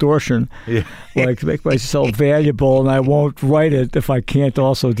pure extortion. Yeah. Like make myself valuable, and I won't write it if I can't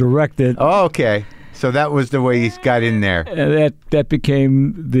also direct it. Oh, okay. So that was the way he got in there. And that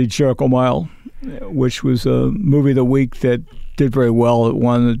became the Jericho Mile, which was a movie of the week that did very well. I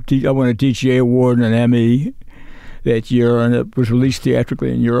won a DGA award and an Emmy that year, and it was released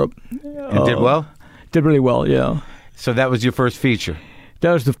theatrically in Europe. It did well? Did really well, yeah. So that was your first feature?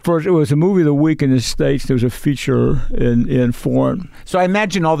 That was the first. It was a movie of the week in the States. There was a feature in foreign. So I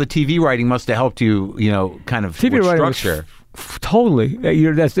imagine all the TV writing must have helped you, kind of TV with writing structure. Totally.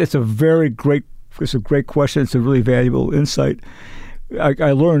 That's a very great It's a great question. It's a really valuable insight.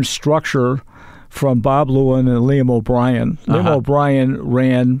 I learned structure from Bob Lewin and Liam O'Brien. Liam O'Brien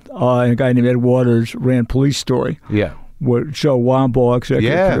ran, and a guy named Ed Waters ran Police Story. Yeah. With Joe Wambaugh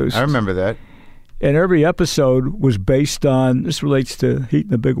executive produced. I remember that. And every episode was based on, this relates to Heat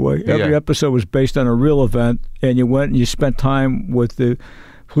in a big way, every episode was based on a real event, and you went and you spent time with the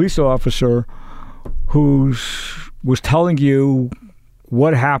police officer who was telling you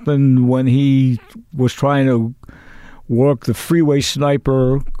what happened when he was trying to work the freeway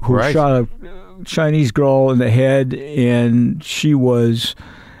sniper who shot a Chinese girl in the head, and she was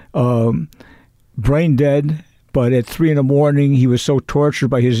brain dead. But at 3 a.m, he was so tortured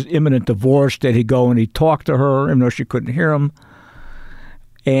by his imminent divorce that he'd go and he'd talk to her, even though she couldn't hear him.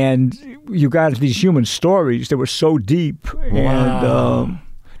 And you got these human stories that were so deep. Wow. And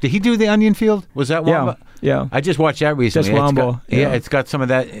did he do The Onion Field? Was that Wambaugh? Yeah. I just watched that recently. That's Wambaugh. It's got some of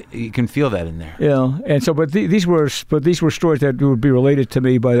that. You can feel that in there. Yeah, and so, but these were stories that would be related to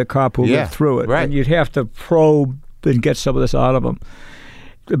me by the cop who lived through it. Right. And you'd have to probe and get some of this out of them.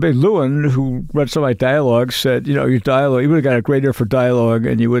 Lewin, who read some of my dialogue, said, your dialogue, you would have got a great ear for dialogue,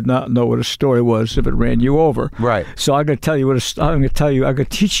 and you would not know what a story was if it ran you over. Right. So I'm going to tell you I could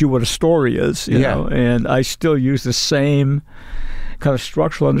teach you what a story is. You know, and I still use the same kind of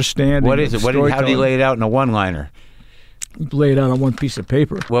structural understanding. What is it? How do you lay it out in a one-liner? Lay it out on one piece of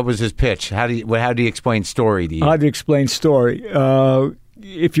paper. What was his pitch? How do you explain story to you? How do you explain story?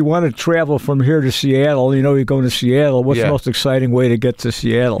 If you want to travel from here to Seattle, you're going to Seattle. What's the most exciting way to get to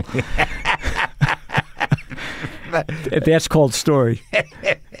Seattle? That's called story.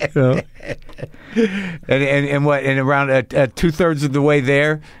 And what? And around 2/3 of the way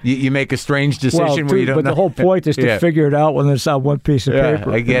there, you make a strange decision where you don't know. But the whole point is to figure it out when it's on one piece of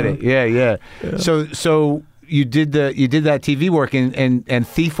paper. I get it. Yeah. So you did that TV work, and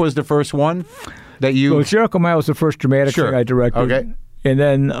Thief was the first one that you. Well, Jericho Mile was the first dramatic thing I directed. Okay. And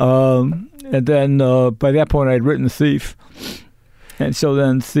then by that point, I'd written Thief. And so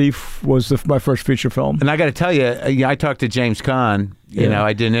then Thief was my first feature film. And I got to tell you, I talked to James Caan.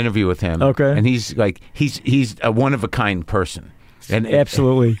 I did an interview with him. Okay. And he's a one-of-a-kind person. And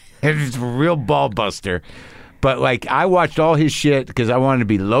absolutely. And he's a real ball buster. But, I watched all his shit because I wanted to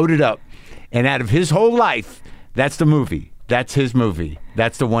be loaded up. And out of his whole life, that's the movie. That's his movie.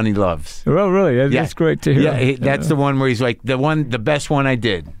 That's the one he loves. Oh, really? That's great to hear. Yeah, that's the one where he's like, the best one I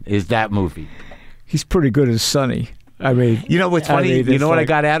did is that movie. He's pretty good as Sonny. I mean, what's funny? What I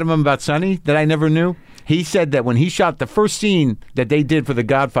got out of him about Sonny that I never knew? He said that when he shot the first scene that they did for The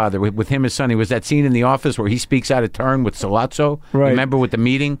Godfather with him as Sonny was that scene in the office where he speaks out of turn with Sollozzo. Right. Remember with the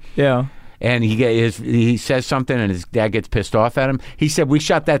meeting? Yeah. And he says something, and his dad gets pissed off at him. He said, we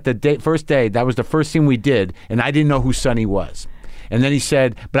shot that first day. That was the first scene we did, and I didn't know who Sonny was. And then he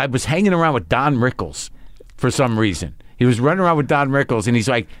said, but I was hanging around with Don Rickles for some reason. He was running around with Don Rickles, and he's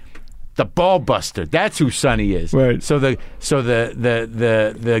like, the ball buster. That's who Sonny is. Right. So the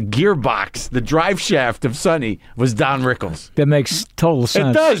gearbox, the drive shaft of Sonny was Don Rickles. That makes total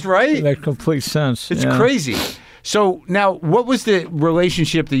sense. It does, right? It makes complete sense. It's crazy. So now, what was the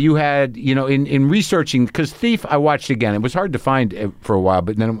relationship that you had, in researching? Because Thief, I watched again. It was hard to find for a while,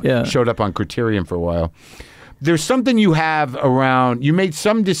 but then it showed up on Criterion for a while. There's something you have around. You made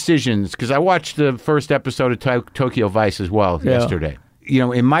some decisions, because I watched the first episode of Tokyo Vice as well yesterday.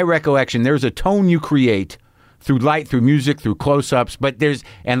 In my recollection, there's a tone you create through light, through music, through close-ups,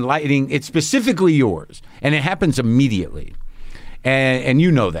 and lighting. It's specifically yours, and it happens immediately, and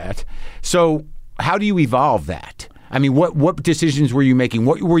you know that. So how do you evolve that? I mean, what decisions were you making?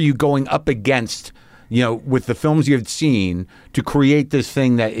 What were you going up against, with the films you had seen to create this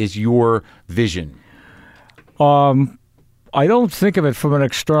thing that is your vision? I don't think of it from an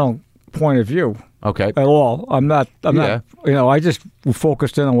external point of view. Okay. At all. I'm not, I just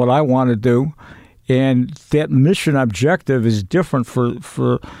focused in on what I want to do. And that mission objective is different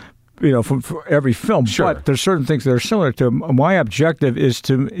for every film. Sure. But there's certain things that are similar to them. My objective is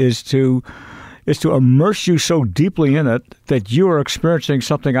to immerse you so deeply in it that you are experiencing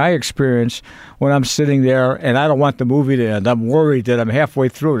something I experience when I'm sitting there, and I don't want the movie to end. I'm worried that I'm halfway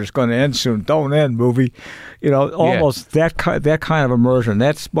through it. It's going to end soon. Don't end, movie. Almost that kind of immersion.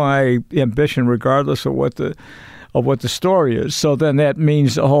 That's my ambition, regardless of what the story is. So then that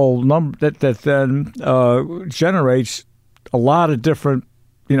means a whole number that then generates a lot of different,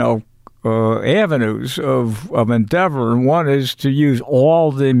 avenues of endeavor. And one is to use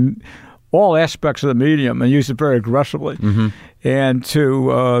all aspects of the medium and use it very aggressively. Mm-hmm. And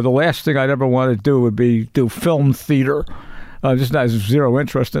the last thing I'd ever want to do would be do film theater. Just not zero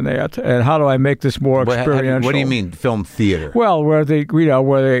interest in that. And how do I make this more experiential? What do you mean, film theater? Well, where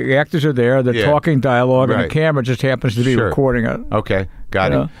the actors are there, they're talking dialogue, and the camera just happens to be recording it. Okay,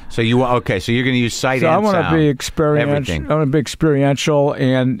 got it. So you're going to use sight and sound. I want to be experiential. I want to be experiential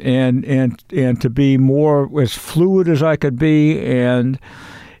and to be more as fluid as I could be, and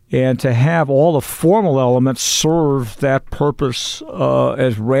to have all the formal elements serve that purpose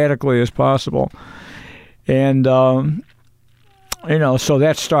as radically as possible. And, so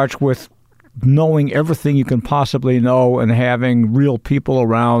that starts with knowing everything you can possibly know and having real people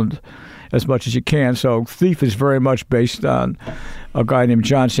around as much as you can. So Thief is very much based on a guy named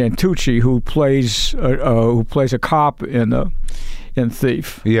John Santucci who plays a cop in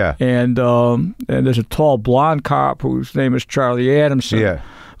Thief. Yeah. And there's a tall blonde cop whose name is Charlie Adamson. Yeah.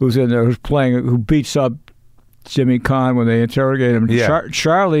 Who's in there? Who beats up Jimmy Caan when they interrogate him. Yeah.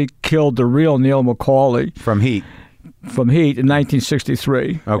 Charlie killed the real Neil McCauley from Heat in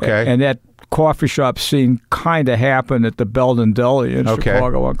 1963. Okay. And that coffee shop scene kind of happened at the Belden Deli in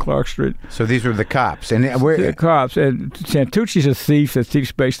Chicago on Clark Street. So these were the cops. And the cops. And Santucci's a thief that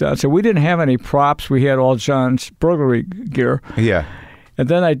Thief's based on. So we didn't have any props. We had all John's burglary gear. Yeah. And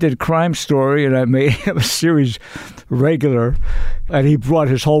then I did Crime Story, and I made him a series regular, and he brought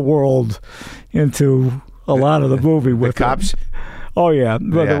his whole world into a lot of the movie with the cops. Him. Oh yeah.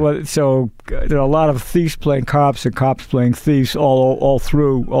 So there are a lot of thieves playing cops and cops playing thieves all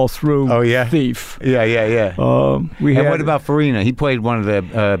through. Oh yeah. Thief. Yeah. What about Farina? He played one of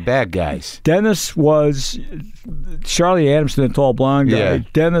the bad guys. Dennis was Charlie Adamson, the tall blonde guy. Yeah.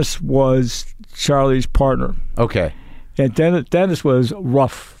 Dennis was Charlie's partner. Okay. And Dennis was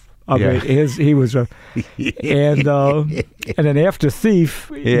rough. I mean, he was a, and then after Thief,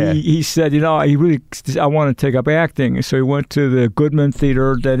 he said, I want to take up acting. So he went to the Goodman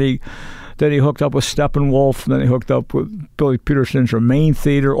Theater. Then he hooked up with Steppenwolf. And then he hooked up with Billy Peterson's Remain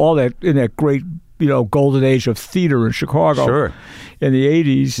Theater. All that in that great, golden age of theater in Chicago in the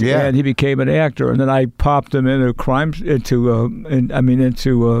 80s. Yeah. And he became an actor. And then I popped him into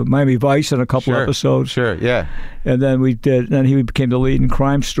Miami Vice in a couple episodes. Sure, yeah. And then then he became the lead in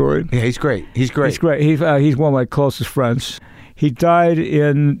Crime Story. Yeah, he's great. He's great. He's one of my closest friends. He died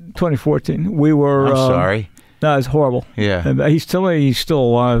in 2014. We were. I'm sorry. No, it's horrible. Yeah. And he's still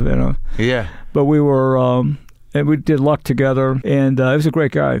alive, Yeah. But we were, and we did Luck together, and he was a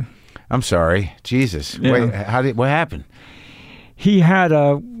great guy. I'm sorry. Jesus. Yeah. Wait, what happened? He had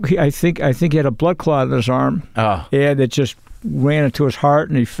I think he had a blood clot in his arm. Oh. And it just ran into his heart,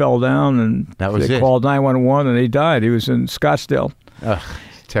 and he fell down, and they called 911, and he died. He was in Scottsdale. Ugh,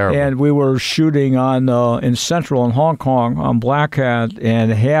 terrible. And we were shooting in Central in Hong Kong on Black Hat,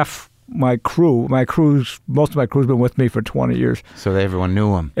 and half most of my crew's been with me for 20 years. So everyone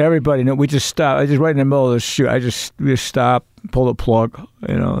knew him. Everybody knew. We just stopped. I just right in the middle of the shoot. We just stopped, pulled the plug.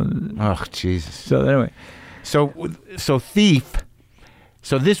 Oh, Jesus. So anyway, so Thief.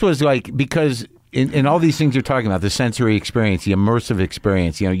 So this was like, because in all these things you're talking about, the sensory experience, the immersive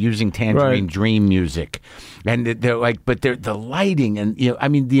experience, using Tangerine Dream music, and they're like, but the lighting and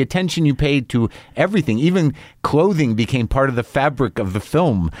the attention you paid to everything, even clothing became part of the fabric of the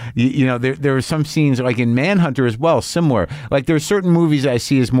film. There are some scenes like in Manhunter as well, similar. Like there are certain movies I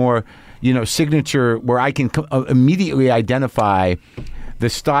see as more, signature, where I can immediately identify the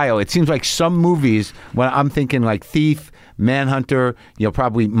style. It seems like some movies, when I'm thinking like Thief, Manhunter,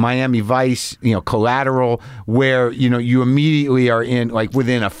 probably Miami Vice, Collateral, where, you immediately are in, like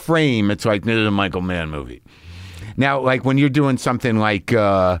within a frame, it's like, this is a Michael Mann movie. Now, like when you're doing something like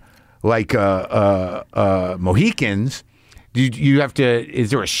Mohicans, do you have to,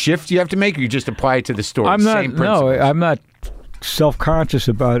 is there a shift you have to make, or you just apply it to the story? I'm not self-conscious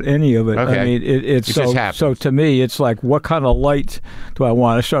about any of it. Okay. I mean, it just happens. So to me, it's like, what kind of light do I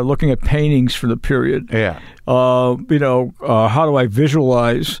want? I start looking at paintings from the period. Yeah. How do I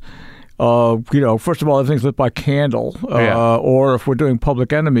visualize? First of all, everything's lit by candle. Or if we're doing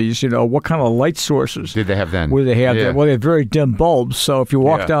Public Enemies, what kind of light sources did they have then? What did they have then? Well, they have very dim bulbs. So if you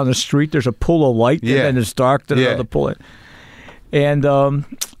walk down the street, there's a pool of light, and then it's dark, then another pool. And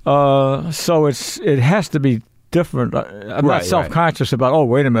so it has to be different. I'm not self-conscious about, oh,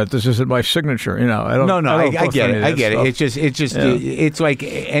 wait a minute, this isn't my signature. I get it. I get it. It's like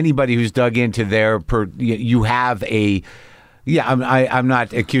anybody who's dug into you have a. Yeah, I'm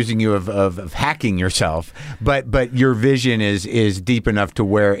not accusing you of hacking yourself, but your vision is deep enough to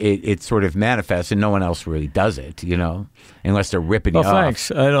where it sort of manifests, and no one else really does it, unless they're ripping you off.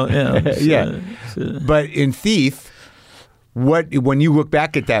 Thanks. I don't. But in Thief, when you look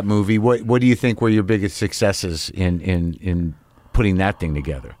back at that movie, what do you think were your biggest successes in putting that thing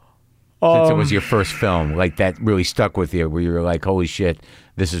together? Since it was your first film, like that really stuck with you, where you were like, "Holy shit,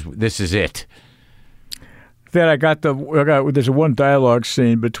 this is it." Then there's one dialogue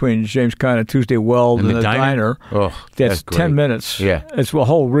scene between James Caan and Tuesday Weld in the diner. Oh, that's 10 minutes. Yeah, it's a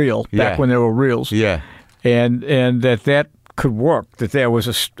whole reel back when there were reels. Yeah, and that could work. That there was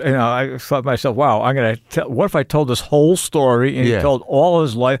I thought to myself, wow, I'm gonna what if I told this whole story and he told all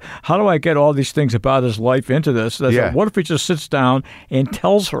his life? How do I get all these things about his life into this? Thought, what if he just sits down and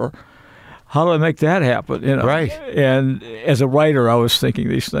tells her? How do I make that happen? Right. And as a writer, I was thinking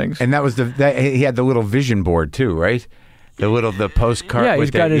these things. And that was he had the little vision board too, right? The postcard. Yeah,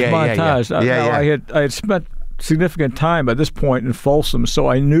 he's got his montage. Yeah. I had spent significant time at this point in Folsom, so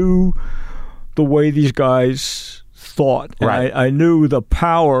I knew the way these guys thought. And right. I knew the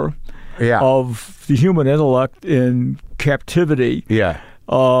power of the human intellect in captivity. Yeah.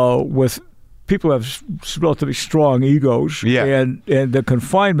 With people have relatively strong egos, and the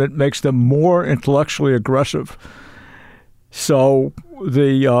confinement makes them more intellectually aggressive. So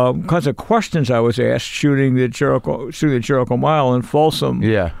the kinds of questions I was asked shooting the Jericho Mile in Folsom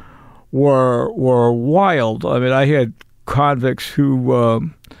were wild. I mean, I had convicts who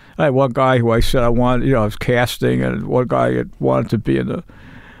I had one guy who I said I was casting, and one guy that wanted to be in the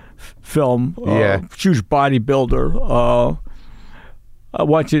film, huge bodybuilder. I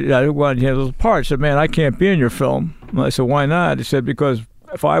want you to have those parts. I said, man, I can't be in your film. And I said, why not? He said, because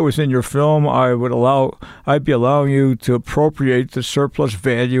if I was in your film, I'd be allowing you to appropriate the surplus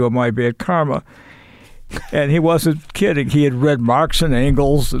value of my bad karma. And he wasn't kidding. He had read Marx and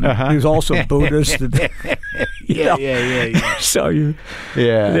Engels, and he was also Buddhist. And, yeah. So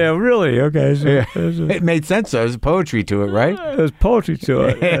really, okay. So, it made sense. There was poetry to it, right? There's poetry to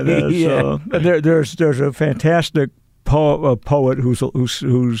it. And there's a fantastic poet who's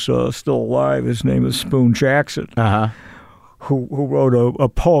still alive. His name is Spoon Jackson. Who wrote a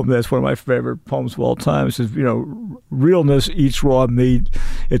poem that's one of my favorite poems of all time. It says, realness eats raw meat.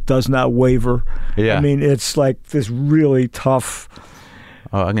 It does not waver. Yeah. I mean, it's like this really tough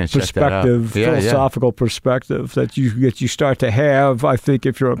perspective, philosophical perspective that you start to have. I think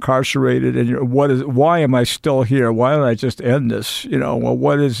if you're incarcerated and why am I still here? Why don't I just end this?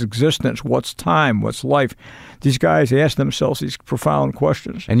 What is existence? What's time? What's life? These guys ask themselves these profound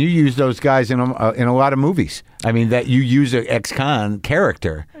questions. And you use those guys in a lot of movies. I mean, that you use an ex-con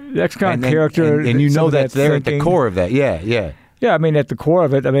character. The ex-con character. And you know that's there at the core of that. Yeah. Yeah, I mean, at the core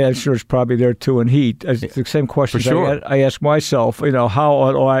of it, I'm sure it's probably there too in Heat. It's the same questions I ask myself. How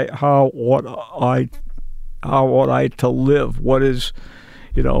ought I to live? What is,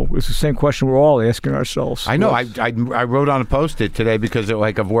 it's the same question we're all asking ourselves. I know. I wrote on a Post-it today because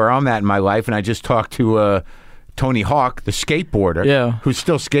of where I'm at in my life, and I just talked to Tony Hawk, the skateboarder, who's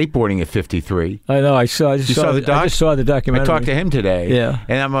still skateboarding at 53. I know. I just saw the documentary. I talked to him today. Yeah.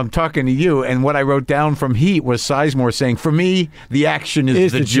 And I'm talking to you, and what I wrote down from Heat was Sizemore saying, for me, the action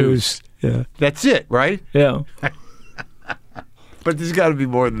is the juice. Yeah. That's it, right? Yeah. But there's got to be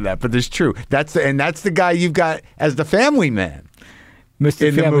more than that. But there's true. That's the guy you've got as the family man.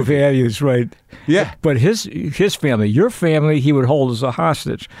 Mr. Family Values, right? Yeah. But his family, your family, he would hold as a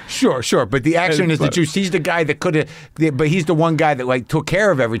hostage. Sure. But the action is the juice. He's the guy that could have, but he's the one guy that took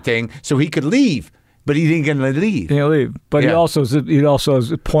care of everything so he could leave. But he didn't get to leave. He didn't leave. But he also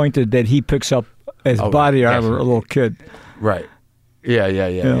is pointed that he picks up as body armor a little kid. Right.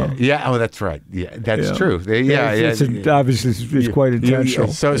 Yeah. Oh, that's right. Yeah, that's true. Obviously, it's quite intentional.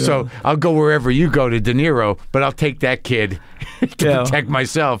 So I'll go wherever you go to De Niro, but I'll take that kid to protect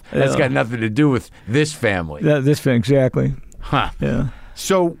myself. That's got nothing to do with this family. Exactly. Huh. Yeah.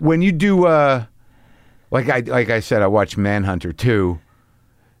 So when you do, like I said, I watched Manhunter too.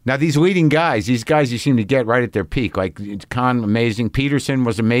 Now these leading guys, you seem to get right at their peak. Like Caan, amazing. Peterson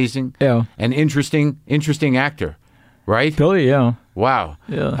was amazing. Yeah. An interesting actor. Right? Billy, yeah. Wow.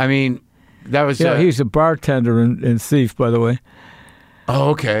 Yeah. I mean, that was... Yeah, he's a bartender in Thief, by the way.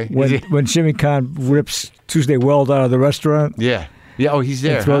 Oh, okay. When Jimmy Caan rips Tuesday Weld out of the restaurant. Yeah. Oh, he's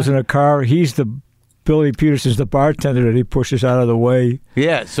there. He throws in a car. Billy Peterson's the bartender that he pushes out of the way.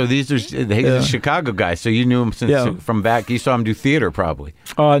 Yeah, so he's a Chicago guy, so you knew him from back. You saw him do theater, probably.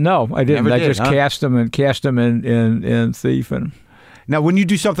 No, I didn't. I just cast him in Thief. And now, when you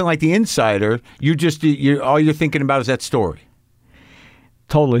do something like The Insider, all you're thinking about is that story.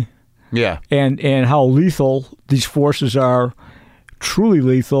 Totally. Yeah. And how lethal these forces are, truly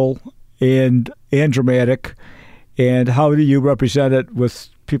lethal and dramatic, and how do you represent it with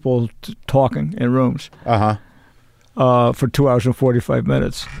people talking in rooms? For 2 hours and 45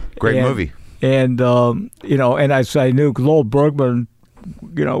 minutes. Great movie. And and as I knew, Lowell Bergman,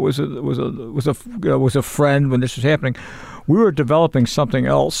 was a friend when this was happening. We were developing something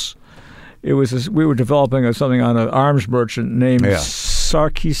else we were developing something on an arms merchant named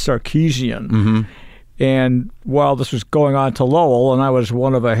Sarkeesian. Mm-hmm. And while this was going on to Lowell, and I was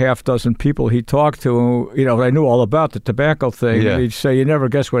one of a half dozen people he talked to, I knew all about the tobacco thing. Yeah. He'd say, "You never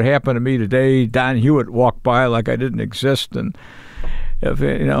guess what happened to me today. Don Hewitt walked by like I didn't exist," and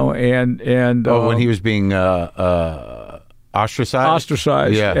when he was being ostracized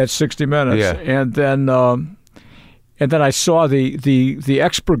at 60 Minutes, yeah. and then I saw the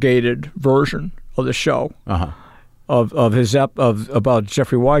expurgated version of the show of his about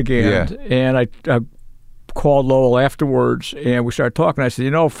Jeffrey Wigand, and I called Lowell afterwards, and we started talking. I said,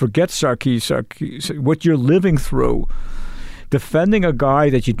 forget Sarkeesian, what you're living through, defending a guy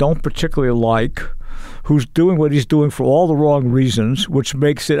that you don't particularly like, who's doing what he's doing for all the wrong reasons, which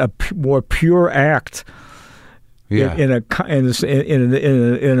makes it a more pure act in a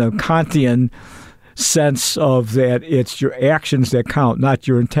Kantian sense of that it's your actions that count, not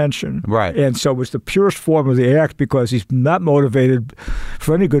your intention. Right. And so it's the purest form of the act because he's not motivated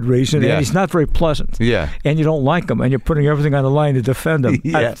for any good reason, and he's not very pleasant. Yeah. And you don't like him, and you're putting everything on the line to defend him.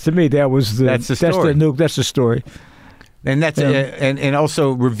 Yeah. To me, that's the story. That's the story. And that's and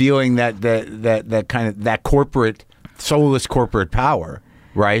also revealing that kind of that corporate, soulless corporate power,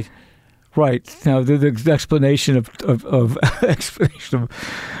 right? Right. Now the explanation of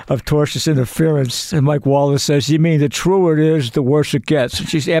tortious interference, and Mike Wallace says, "You mean the truer it is, the worse it gets?" And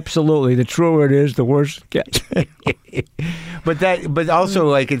she's absolutely, the truer it is, the worse it gets. but also,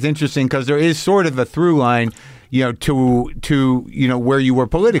 like, it's interesting because there is sort of a through line, to where you were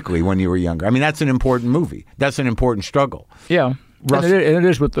politically when you were younger. I mean, that's an important movie. That's an important struggle. Yeah, and it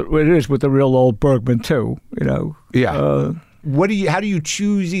is with the real old Bergman too. Yeah. How do you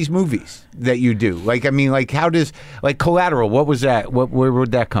choose these movies that you do? Like, I mean, like, how does, like, Collateral, what was that? Where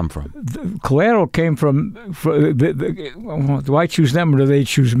would that come from? Collateral came from do I choose them or do they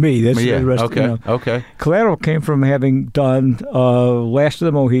choose me? That's the rest. Okay. Collateral came from having done Last of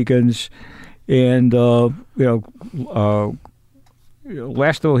the Mohicans and, Last of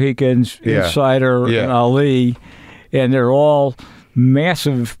the Mohicans, Insider, and Ali, and they're all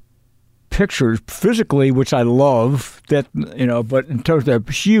massive pictures physically, which I love, but in terms of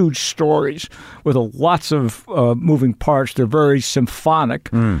huge stories with lots of moving parts, they're very symphonic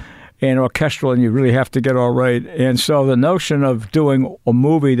and orchestral, and you really have to get all right. And so the notion of doing a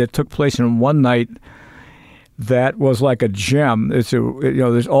movie that took place in one night that was like a gem, it's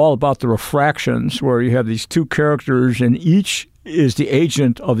there's all about the refractions where you have these two characters and each is the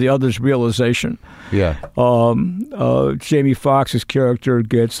agent of the other's realization. Yeah. Jamie Foxx's character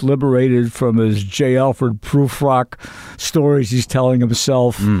gets liberated from his J. Alfred Prufrock stories he's telling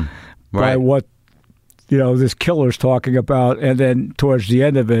himself by what this killer's talking about, and then towards the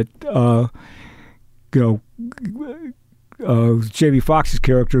end of it, Jamie Foxx's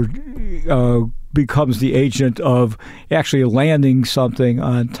character becomes the agent of actually landing something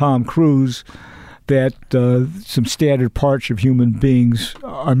on Tom Cruise that some standard parts of human beings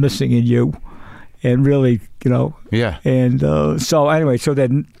are missing in you. And really, Yeah. And so anyway, so that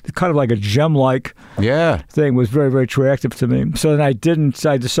kind of like a gem-like thing was very, very attractive to me. So then I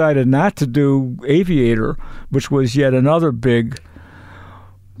decided not to do Aviator, which was yet another big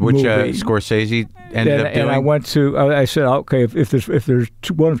movie. Scorsese ended up doing. And I said, okay, if there's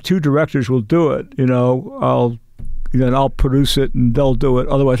one of two directors will do it, I'll produce it and they'll do it.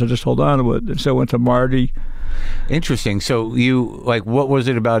 Otherwise, I'll just hold on to it. And so I went to Marty. Interesting. So what was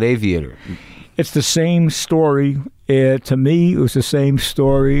it about Aviator? It's the same story. To me, it was the same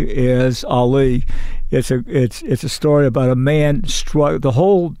story as Ali. It's a story about a man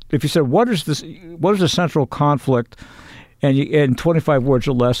if you said, what is the central conflict? And in 25 words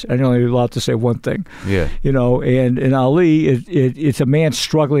or less, and you're only allowed to say one thing. Yeah. And in Ali, it's a man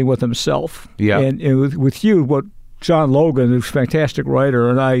struggling with himself. Yeah. And with you, what John Logan, who's a fantastic writer,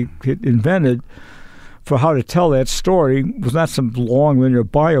 and I invented for how to tell that story was not some long linear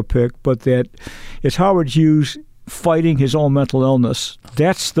biopic, but that it's Howard Hughes fighting his own mental illness.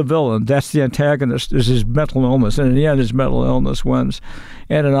 That's the villain. That's the antagonist, is his mental illness. And in the end, his mental illness wins.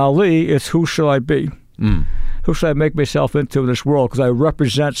 And in Ali, it's who shall I be? Who should I make myself into in this world? Because I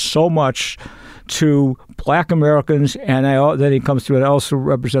represent so much to Black Americans, and then he comes to it. I also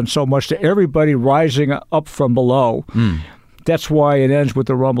represent so much to everybody rising up from below. That's why it ends with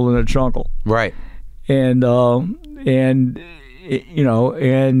the rumble in the jungle. Right. And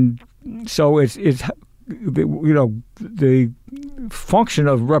so it's the function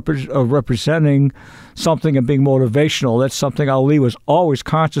of representing something and being motivational. That's something Ali was always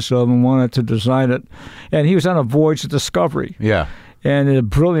conscious of and wanted to design it. And he was on a voyage of discovery. Yeah. And a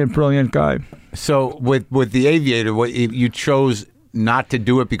brilliant, brilliant guy. So with The Aviator, what you chose not to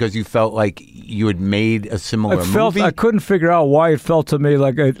do it because you felt like you had made a similar movie? I couldn't figure out why it felt to me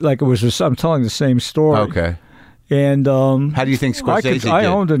like it was I'm telling the same story. Okay. And how do you think Scorsese did? I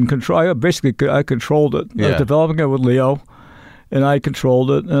owned it and controlled. I controlled it. I was developing it with Leo, and I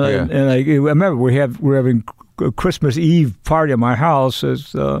controlled it. And I remember we're having a Christmas Eve party at my house.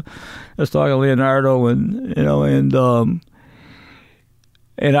 As talking to Leonardo, and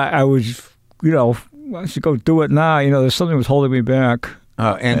I was, I should go do it now. There's something was holding me back.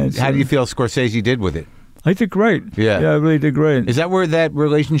 And how do you feel Scorsese did with it? I did great. Yeah, I really did great. Is that where that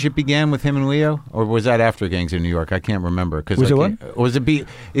relationship began with him and Leo, or was that after Gangs of New York? I can't remember. Is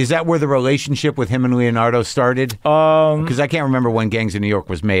that where the relationship with him and Leonardo started? Because I can't remember when Gangs of New York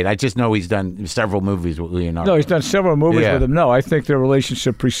was made. I just know he's done several movies with Leonardo. No, he's done several movies with him. No, I think their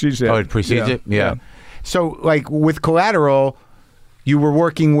relationship precedes that. Oh, it precedes it. Yeah. So, like with Collateral, you were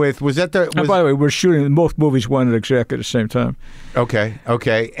working with, by the way, we're shooting, both movies went at exactly the same time. Okay.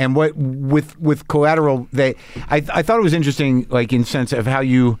 And what with Collateral, I thought it was interesting, like in sense of how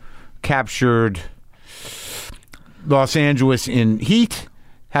you captured Los Angeles in Heat,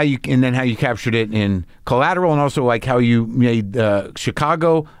 how you captured it in Collateral, and also like how you made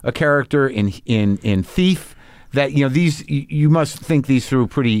Chicago a character in Thief. That these you must think these through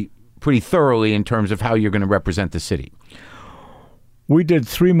pretty thoroughly in terms of how you're going to represent the city. We did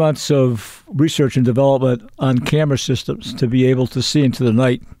 3 months of research and development on camera systems to be able to see into the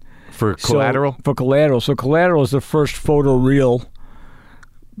night. For Collateral? For Collateral. So Collateral is the first photo-real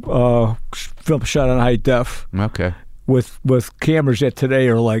film shot on high def. Okay. With cameras that today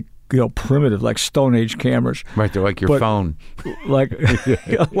are like, primitive, like Stone Age cameras. Right, they're like your phone. Like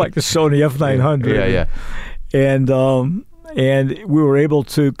like the Sony F900. Yeah. And we were able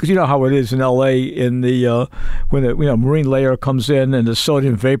to, because you know how it is in L.A. in the when the marine layer comes in and the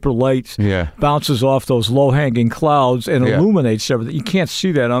sodium vapor light bounces off those low-hanging clouds and illuminates everything. You can't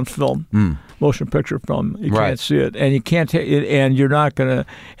see that on film, motion picture film. You can't see it, and you can't, and you're not going to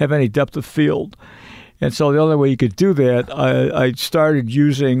have any depth of field. And so the only way you could do that, I started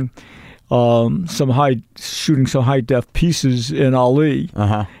using shooting some high def pieces in Ali.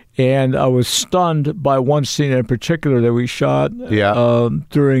 And I was stunned by one scene in particular that we shot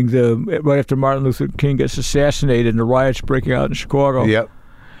during right after Martin Luther King gets assassinated and the riots breaking out in Chicago. Yep.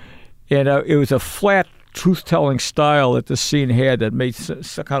 And it was a flat, truth-telling style that the scene had that made some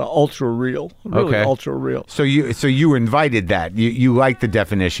kind of ultra-real, really ultra-real. So you invited that. You liked the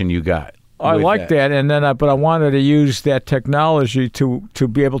definition you got. I liked that, and then but I wanted to use that technology to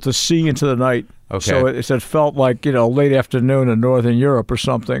be able to see into the night. Okay. So it felt like late afternoon in Northern Europe or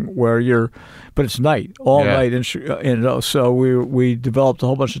something but it's night, all night, and so we developed a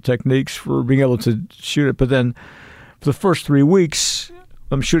whole bunch of techniques for being able to shoot it. But then for the first 3 weeks,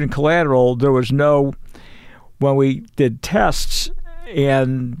 I'm shooting Collateral. There was when we did tests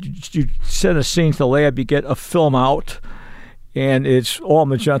and you send a scene to the lab, you get a film out, and it's all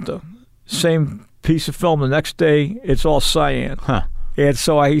magenta. Same piece of film the next day, it's all cyan. Huh. And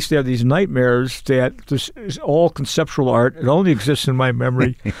so I used to have these nightmares that this is all conceptual art. It only exists in my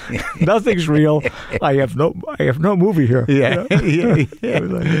memory. Nothing's real. I have no movie here. Yeah.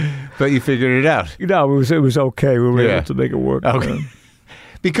 But you figured it out. No, it was okay. We were able to make it work. Okay.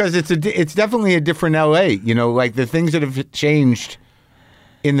 Because it's definitely a different LA. Like the things that have changed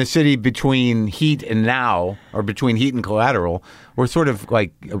in the city between Heat and now, or between Heat and Collateral, were sort of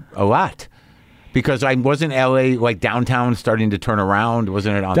like a lot. Because I wasn't LA like downtown starting to turn around,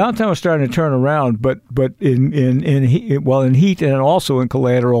 wasn't it? Downtown was starting to turn around, but in Heat and also in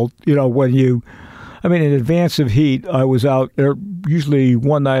Collateral, in advance of Heat, I was out there usually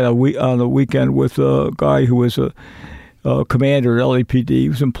one night on the weekend with a guy who was a commander at LAPD. He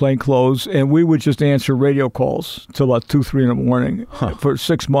was in plain clothes, and we would just answer radio calls till about 2-3 in the morning for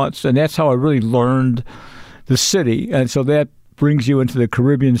 6 months, and that's how I really learned the city. And so that brings you into the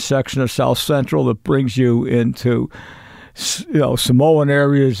Caribbean section of South Central, that brings you into Samoan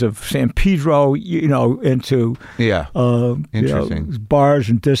areas of San Pedro, into interesting bars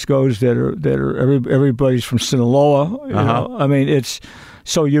and discos that are everybody's from Sinaloa. It's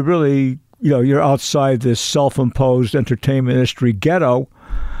so you really you're outside this self-imposed entertainment industry ghetto,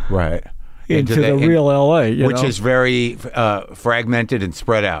 right, into the real LA, which is very fragmented and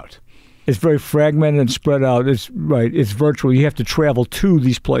spread out. It's very fragmented and spread out. It's virtual. You have to travel to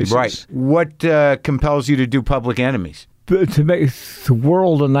these places. Right. What compels you to do Public Enemies? To make the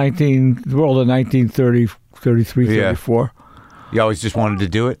world of 1930, 33, 34. You always just wanted to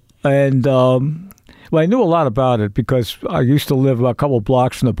do it? And I knew a lot about it because I used to live a couple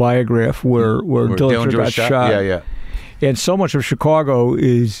blocks from the Biograph where Dillinger got shot. Yeah. And so much of Chicago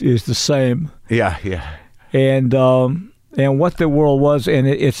is the same. Yeah. And and what the world was. And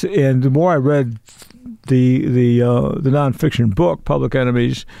and the more I read the nonfiction book, Public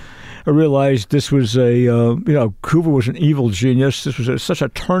Enemies, I realized this was Hoover was an evil genius. This was such a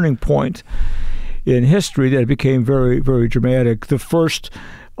turning point in history that it became very, very dramatic. The first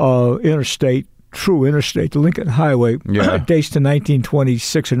true interstate, the Lincoln Highway, dates to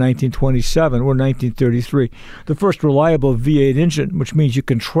 1926 or 1927 or 1933. The first reliable V8 engine, which means you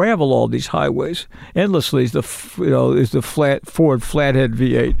can travel all these highways endlessly, is the Ford Flathead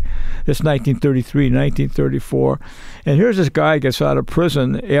V8. That's 1933, 1934. And here's this guy gets out of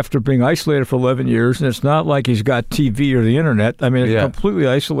prison after being isolated for 11 years, and it's not like he's got TV or the internet. I mean, it's completely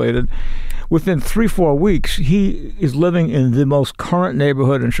isolated. Within 3-4 weeks, he is living in the most current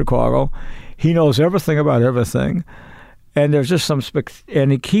neighborhood in Chicago. He knows everything about everything, and there's just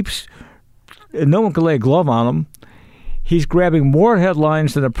and he keeps, and no one can lay a glove on him. He's grabbing more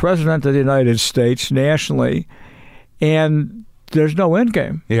headlines than the President of the United States nationally, and there's no end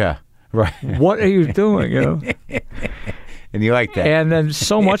game. Yeah, right. What are you doing, you know? And you like that. And then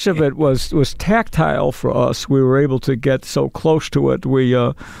so much of it was tactile for us. We were able to get so close to it.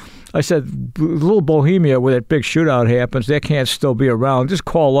 I said, little Bohemia, where that big shootout happens, that can't still be around. Just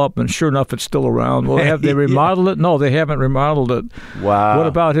call up, and sure enough, it's still around. Well, have they remodeled it? No, they haven't remodeled it. Wow. What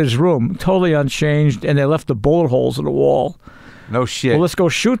about his room? Totally unchanged, and they left the bullet holes in the wall. No shit. Well, let's go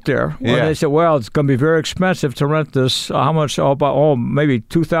shoot there. Well, they said, well, it's going to be very expensive to rent this. How much? Maybe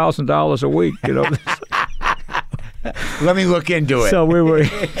 $2,000 a week, you know. Let me look into it. So we were,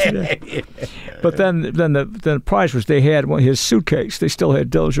 but then the prize was they had his suitcase. They still had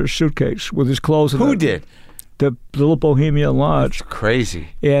Dillinger's suitcase with his clothes. Who did? The little Bohemian Lodge. That's crazy.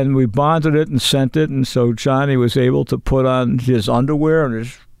 And we bonded it and sent it, and so Johnny was able to put on his underwear and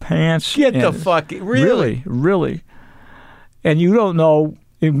his pants. Get the fuck, really? Really. And you don't know.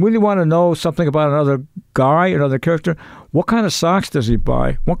 When you want to know something about another guy, another character, what kind of socks does he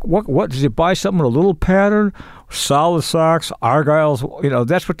buy? What does he buy? Something with a little pattern, solid socks, Argyle's. You know,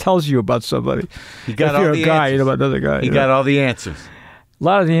 that's what tells you about somebody. He got if all you're the a guy, answers. you know about another guy. He got all the answers. A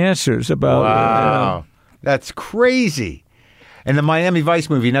lot of the answers about. Wow, that's crazy. And the Miami Vice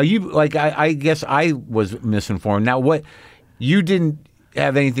movie. Now I guess I was misinformed. Now what? You didn't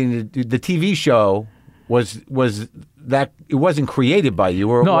have anything to do. The TV show was that it wasn't created by you,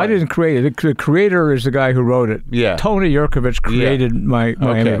 or no, I didn't create it. The creator is the guy who wrote it. Yeah, Tony Yerkovich created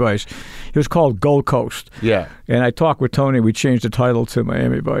Miami Vice. It was called Gold Coast. Yeah, and I talked with Tony. We changed the title to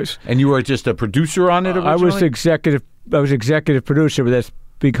Miami Vice. And you were just a producer on it originally? I was executive producer, but that's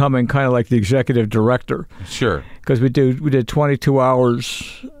becoming kind of like the executive director. Sure, because we did 22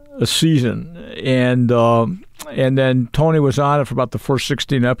 hours a season, and then Tony was on it for about the first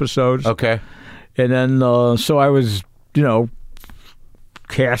 16 episodes. Okay. And then, so I was,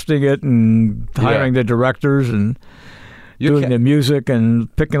 casting it and hiring the directors and doing the music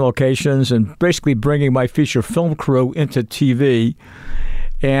and picking locations and basically bringing my feature film crew into TV.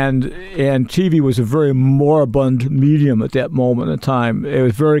 And TV was a very moribund medium at that moment in time. It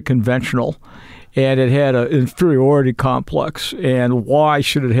was very conventional, and it had an inferiority complex. And why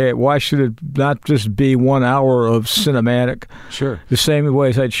should it not just be 1 hour of cinematic? Sure. The same way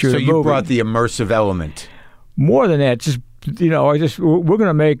as I'd shoot a movie. So you brought the immersive element. More than that, we're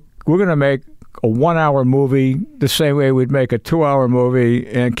gonna make a 1 hour movie the same way we'd make a 2 hour movie,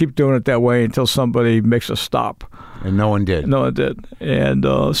 and keep doing it that way until somebody makes a stop. And no one did. No one did. And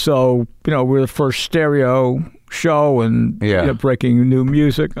so we're the first stereo show and breaking new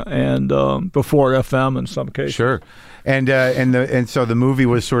music, and before FM in some cases. Sure. And so the movie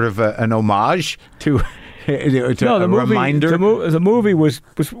was sort of an homage to reminder. The movie was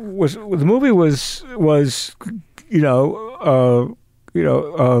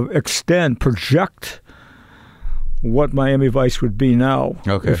project what Miami Vice would be now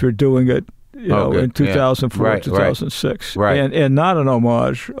if you're doing it in 2004, 2006, right. And not an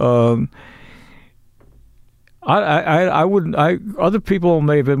homage. I wouldn't. Other people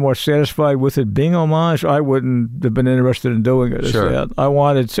may have been more satisfied with it being homage. I wouldn't have been interested in doing it. Sure. As that.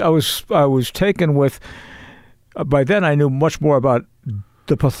 I was taken with. By then, I knew much more about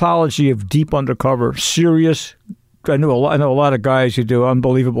the pathology of deep undercover, serious. I know a lot of guys who do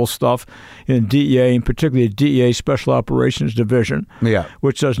unbelievable stuff in DEA, and particularly the DEA Special Operations Division,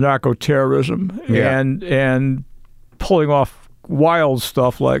 which does narco-terrorism and pulling off wild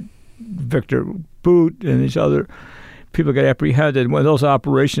stuff like Victor Boot and these other people get apprehended when those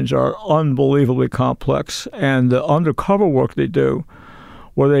operations are unbelievably complex. And the undercover work they do,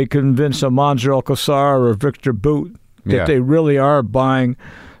 where they convince a Manzur Alcazar or Victor Boot that they really are buying,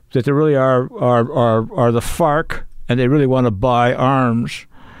 that they really are the FARC, and they really want to buy arms.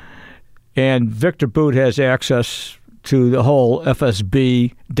 And Victor Boot has access to the whole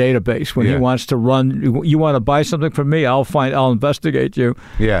FSB database when he wants to run. You want to buy something from me? I'll investigate you.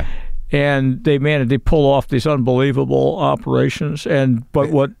 Yeah. And they pull off these unbelievable operations.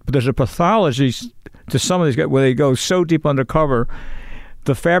 But there's a pathology to some of these guys where they go so deep undercover,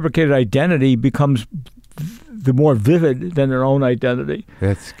 the fabricated identity becomes the more vivid than their own identity.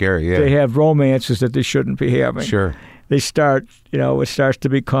 That's scary. Yeah. They have romances that they shouldn't be having. Sure. They start, it starts to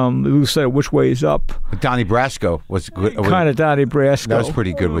become, which way is up. Donnie Brasco was good. Kind of Donnie Brasco. That was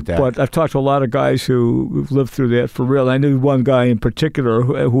pretty good with that. But I've talked to a lot of guys who've lived through that for real. I knew one guy in particular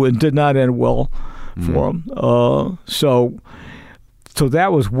who did not end well for him. So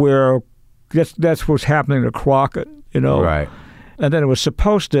that was where, that's what's happening to Crockett, Right. And then it's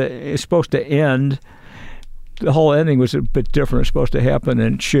supposed to end. The whole ending was a bit different. It's supposed to happen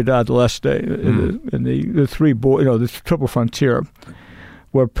in Ciudad del Este, in the the Triple Frontier,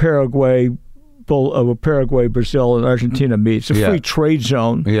 where Paraguay, Brazil, and Argentina meet. It's a free trade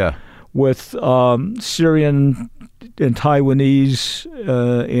zone with Syrian and Taiwanese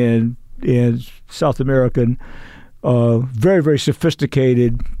and South American, very, very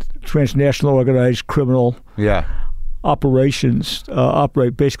sophisticated, transnational organized criminal operations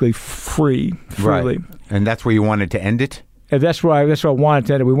operate basically freely. Right. And that's where you wanted to end it? And that's where I wanted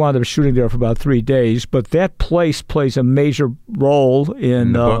to end it. We wound up shooting there for about 3 days, but that place plays a major role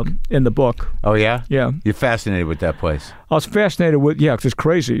in the book. Oh, yeah? Yeah. You're fascinated with that place? I was fascinated with, because it's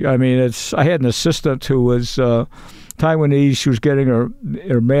crazy. I mean, I had an assistant who was Taiwanese. She was getting her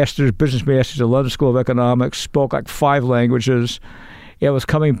business master's at London School of Economics, spoke like 5 languages. I was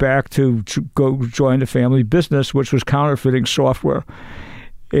coming back to go join the family business, which was counterfeiting software.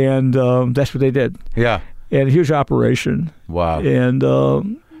 And that's what they did. Yeah. And a huge operation. Wow. And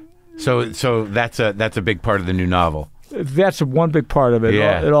so that's a big part of the new novel. That's one big part of it.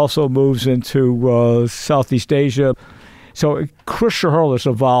 Yeah. It also moves into Southeast Asia. So Chris Shiherlis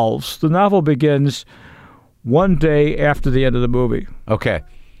evolves. The novel begins one day after the end of the movie. Okay.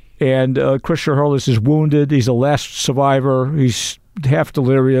 And Chris Shiherlis is wounded. He's the last survivor. He's half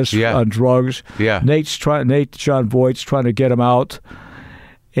delirious on drugs. Yeah. Nate John Voight's trying to get him out.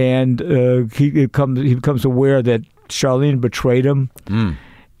 And he becomes aware that Charlene betrayed him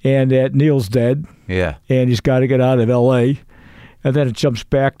and that Neil's dead. Yeah. And he's got to get out of L.A. And then it jumps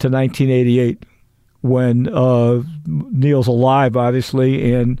back to 1988 when Neil's alive,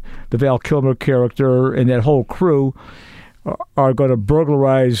 obviously, and the Val Kilmer character and that whole crew are going to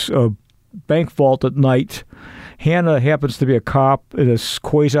burglarize a bank vault at night. Hannah happens to be a cop in a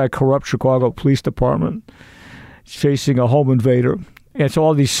quasi-corrupt Chicago police department chasing a home invader. And so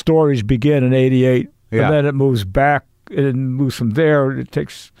all these stories begin in 88, and then it moves back, and it moves from there. It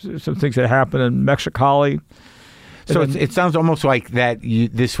takes some things that happen in Mexicali. So it sounds almost like that you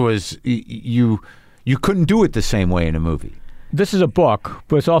couldn't do it the same way in a movie. This is a book,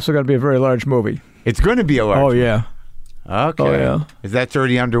 but it's also going to be a very large movie. It's going to be a large movie? Yeah. Okay. Oh, yeah. Is that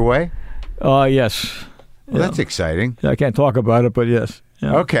already underway? Yes. Well, that's exciting. I can't talk about it, but yes.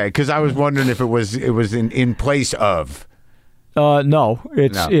 Yeah. Okay, because I was wondering if it was in place of... No,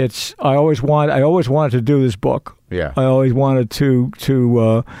 it's. I always wanted to do this book. Yeah, I always wanted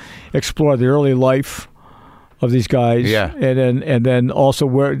to explore the early life of these guys. Yeah, and then also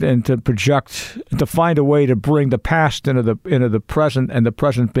to project, to find a way to bring the past into the present, and the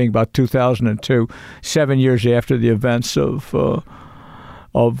present being about 2002, 7 years after the events of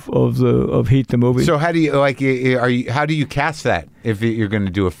Heat the movie. So how do you how do you cast that if you're going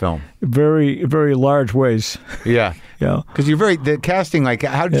to do a film? Very, very large ways. Yeah. Yeah. Because the casting,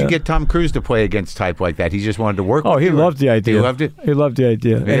 how did you get Tom Cruise to play against type like that? He just wanted to work with he you? loved the idea. He loved it? He loved the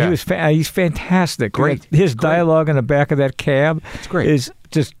idea. Yeah. And he's fantastic. Great. His dialogue in the back of that cab is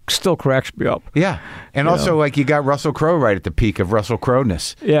just still cracks me up. Yeah. And also, you got Russell Crowe right at the peak of Russell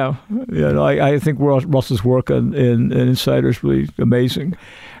Crowe-ness. Yeah. I think Russell's work in Insider is really amazing.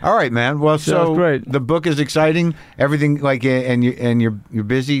 All right, man. Well, so great. The book is exciting. Everything and you're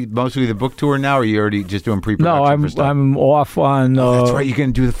busy mostly the book tour now, or are you already just doing pre-production? No, I'm off on. That's right. You're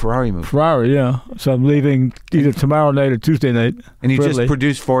going to do the Ferrari movie. Ferrari, yeah. So I'm leaving either tomorrow night or Tuesday night. And you just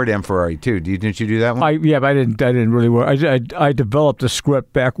produced Ford and Ferrari too. Didn't you do that one? But I didn't really work. I developed the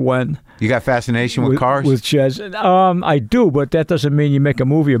script back when. You got fascination with cars? With jazz. I do, but that doesn't mean you make a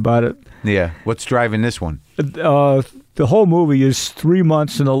movie about it. Yeah. What's driving this one? The whole movie is 3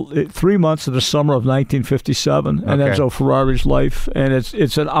 months in the summer of 1957, and Enzo Ferrari's life, and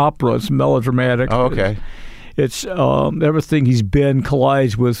it's an opera. It's melodramatic. Oh, okay. It's everything he's been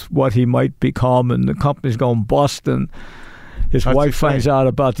collides with what he might become, and the company's going bust, and his wife finds out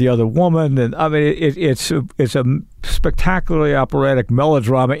about the other woman, and I mean it's a spectacularly operatic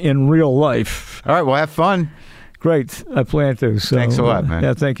melodrama in real life. All right, well, have fun. Great. I plan to. So, thanks a lot, man.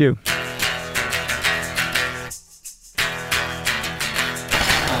 Yeah, thank you.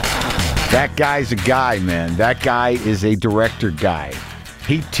 That guy's a guy, man. That guy is a director guy.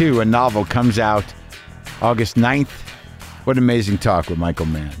 Heat 2, a novel, comes out August 9th. What an amazing talk with Michael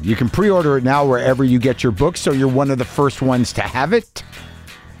Mann. You can pre-order it now wherever you get your books, so you're one of the first ones to have it.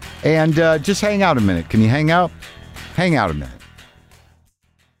 And just hang out a minute. Can you hang out? Hang out a minute.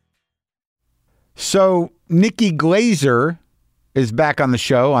 So, Nikki Glaser is back on the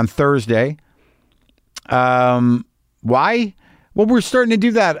show on Thursday. Why? Well, we're starting to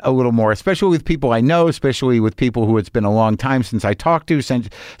do that a little more, especially with people I know, especially with people who it's been a long time since I talked to,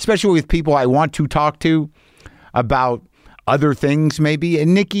 especially with people I want to talk to about other things maybe.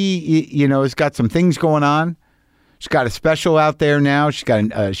 And Nikki, has got some things going on. She's got a special out there now. She's got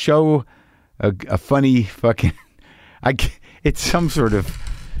a show, a funny fucking, it's some sort of,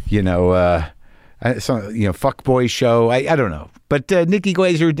 fuckboy show. I don't know. But Nikki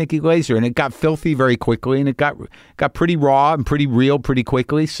Glaser, and it got filthy very quickly, and it got pretty raw and pretty real pretty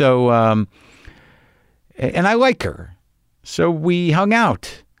quickly. So, and I like her. So we hung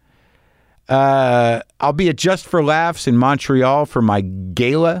out. I'll be at Just for Laughs in Montreal for my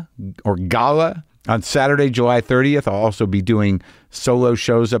gala on Saturday, July 30th. I'll also be doing solo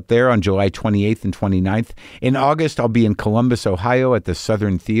shows up there on July 28th and 29th. In August, I'll be in Columbus, Ohio at the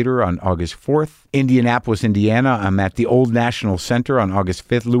Southern Theater on August 4th. Indianapolis, Indiana, I'm at the Old National Center on August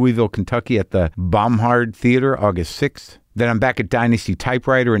 5th. Louisville, Kentucky at the Baumhard Theater, August 6th. Then I'm back at Dynasty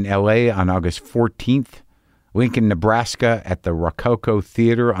Typewriter in LA on August 14th. Lincoln, Nebraska at the Rococo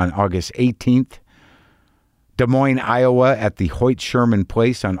Theater on August 18th. Des Moines, Iowa at the Hoyt Sherman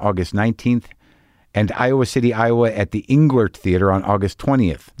Place on August 19th. And Iowa City, Iowa at the Englert Theater on August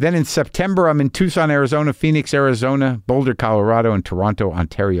 20th. Then in September, I'm in Tucson, Arizona, Phoenix, Arizona, Boulder, Colorado, and Toronto,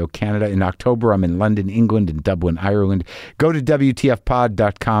 Ontario, Canada. In October, I'm in London, England, and Dublin, Ireland. Go to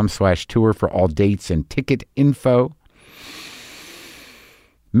WTFpod.com/tour for all dates and ticket info.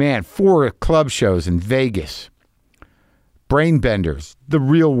 Man, 4 club shows in Vegas. Brainbenders, the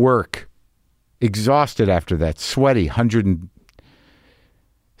real work. Exhausted after that, sweaty,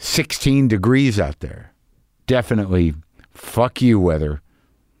 116 degrees out there. Definitely fuck you weather.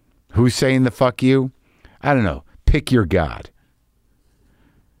 Who's saying the fuck you? I don't know. Pick your God.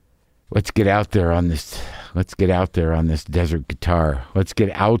 Let's get out there on this desert guitar. Let's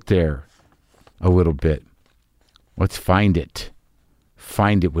get out there a little bit. Let's find it.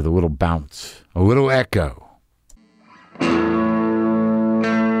 Find it with a little bounce, a little echo.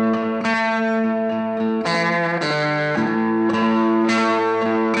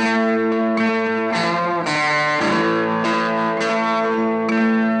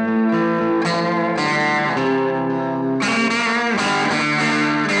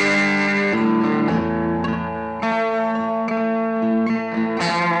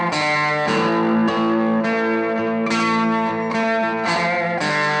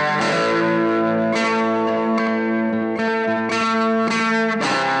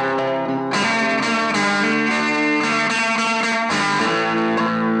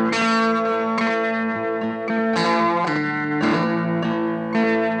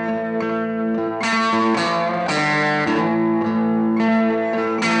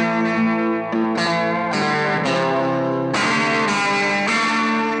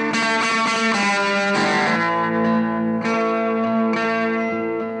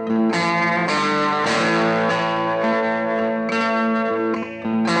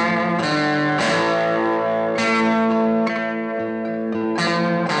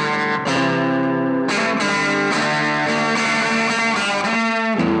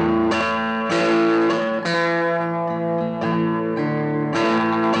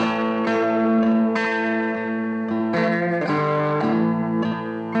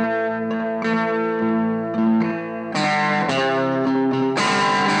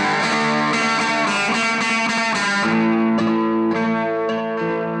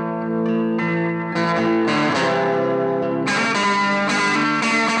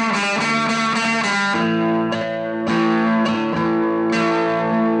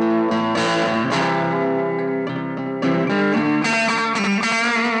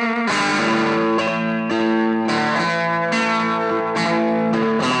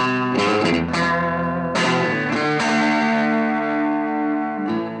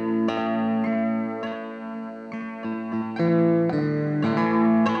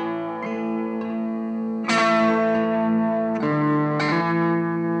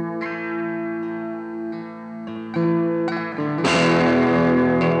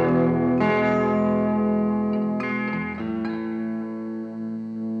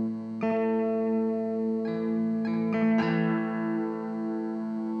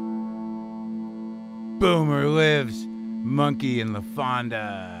 Boomer lives. Monkey and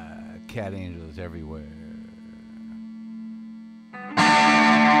LaFonda. Cat angels everywhere.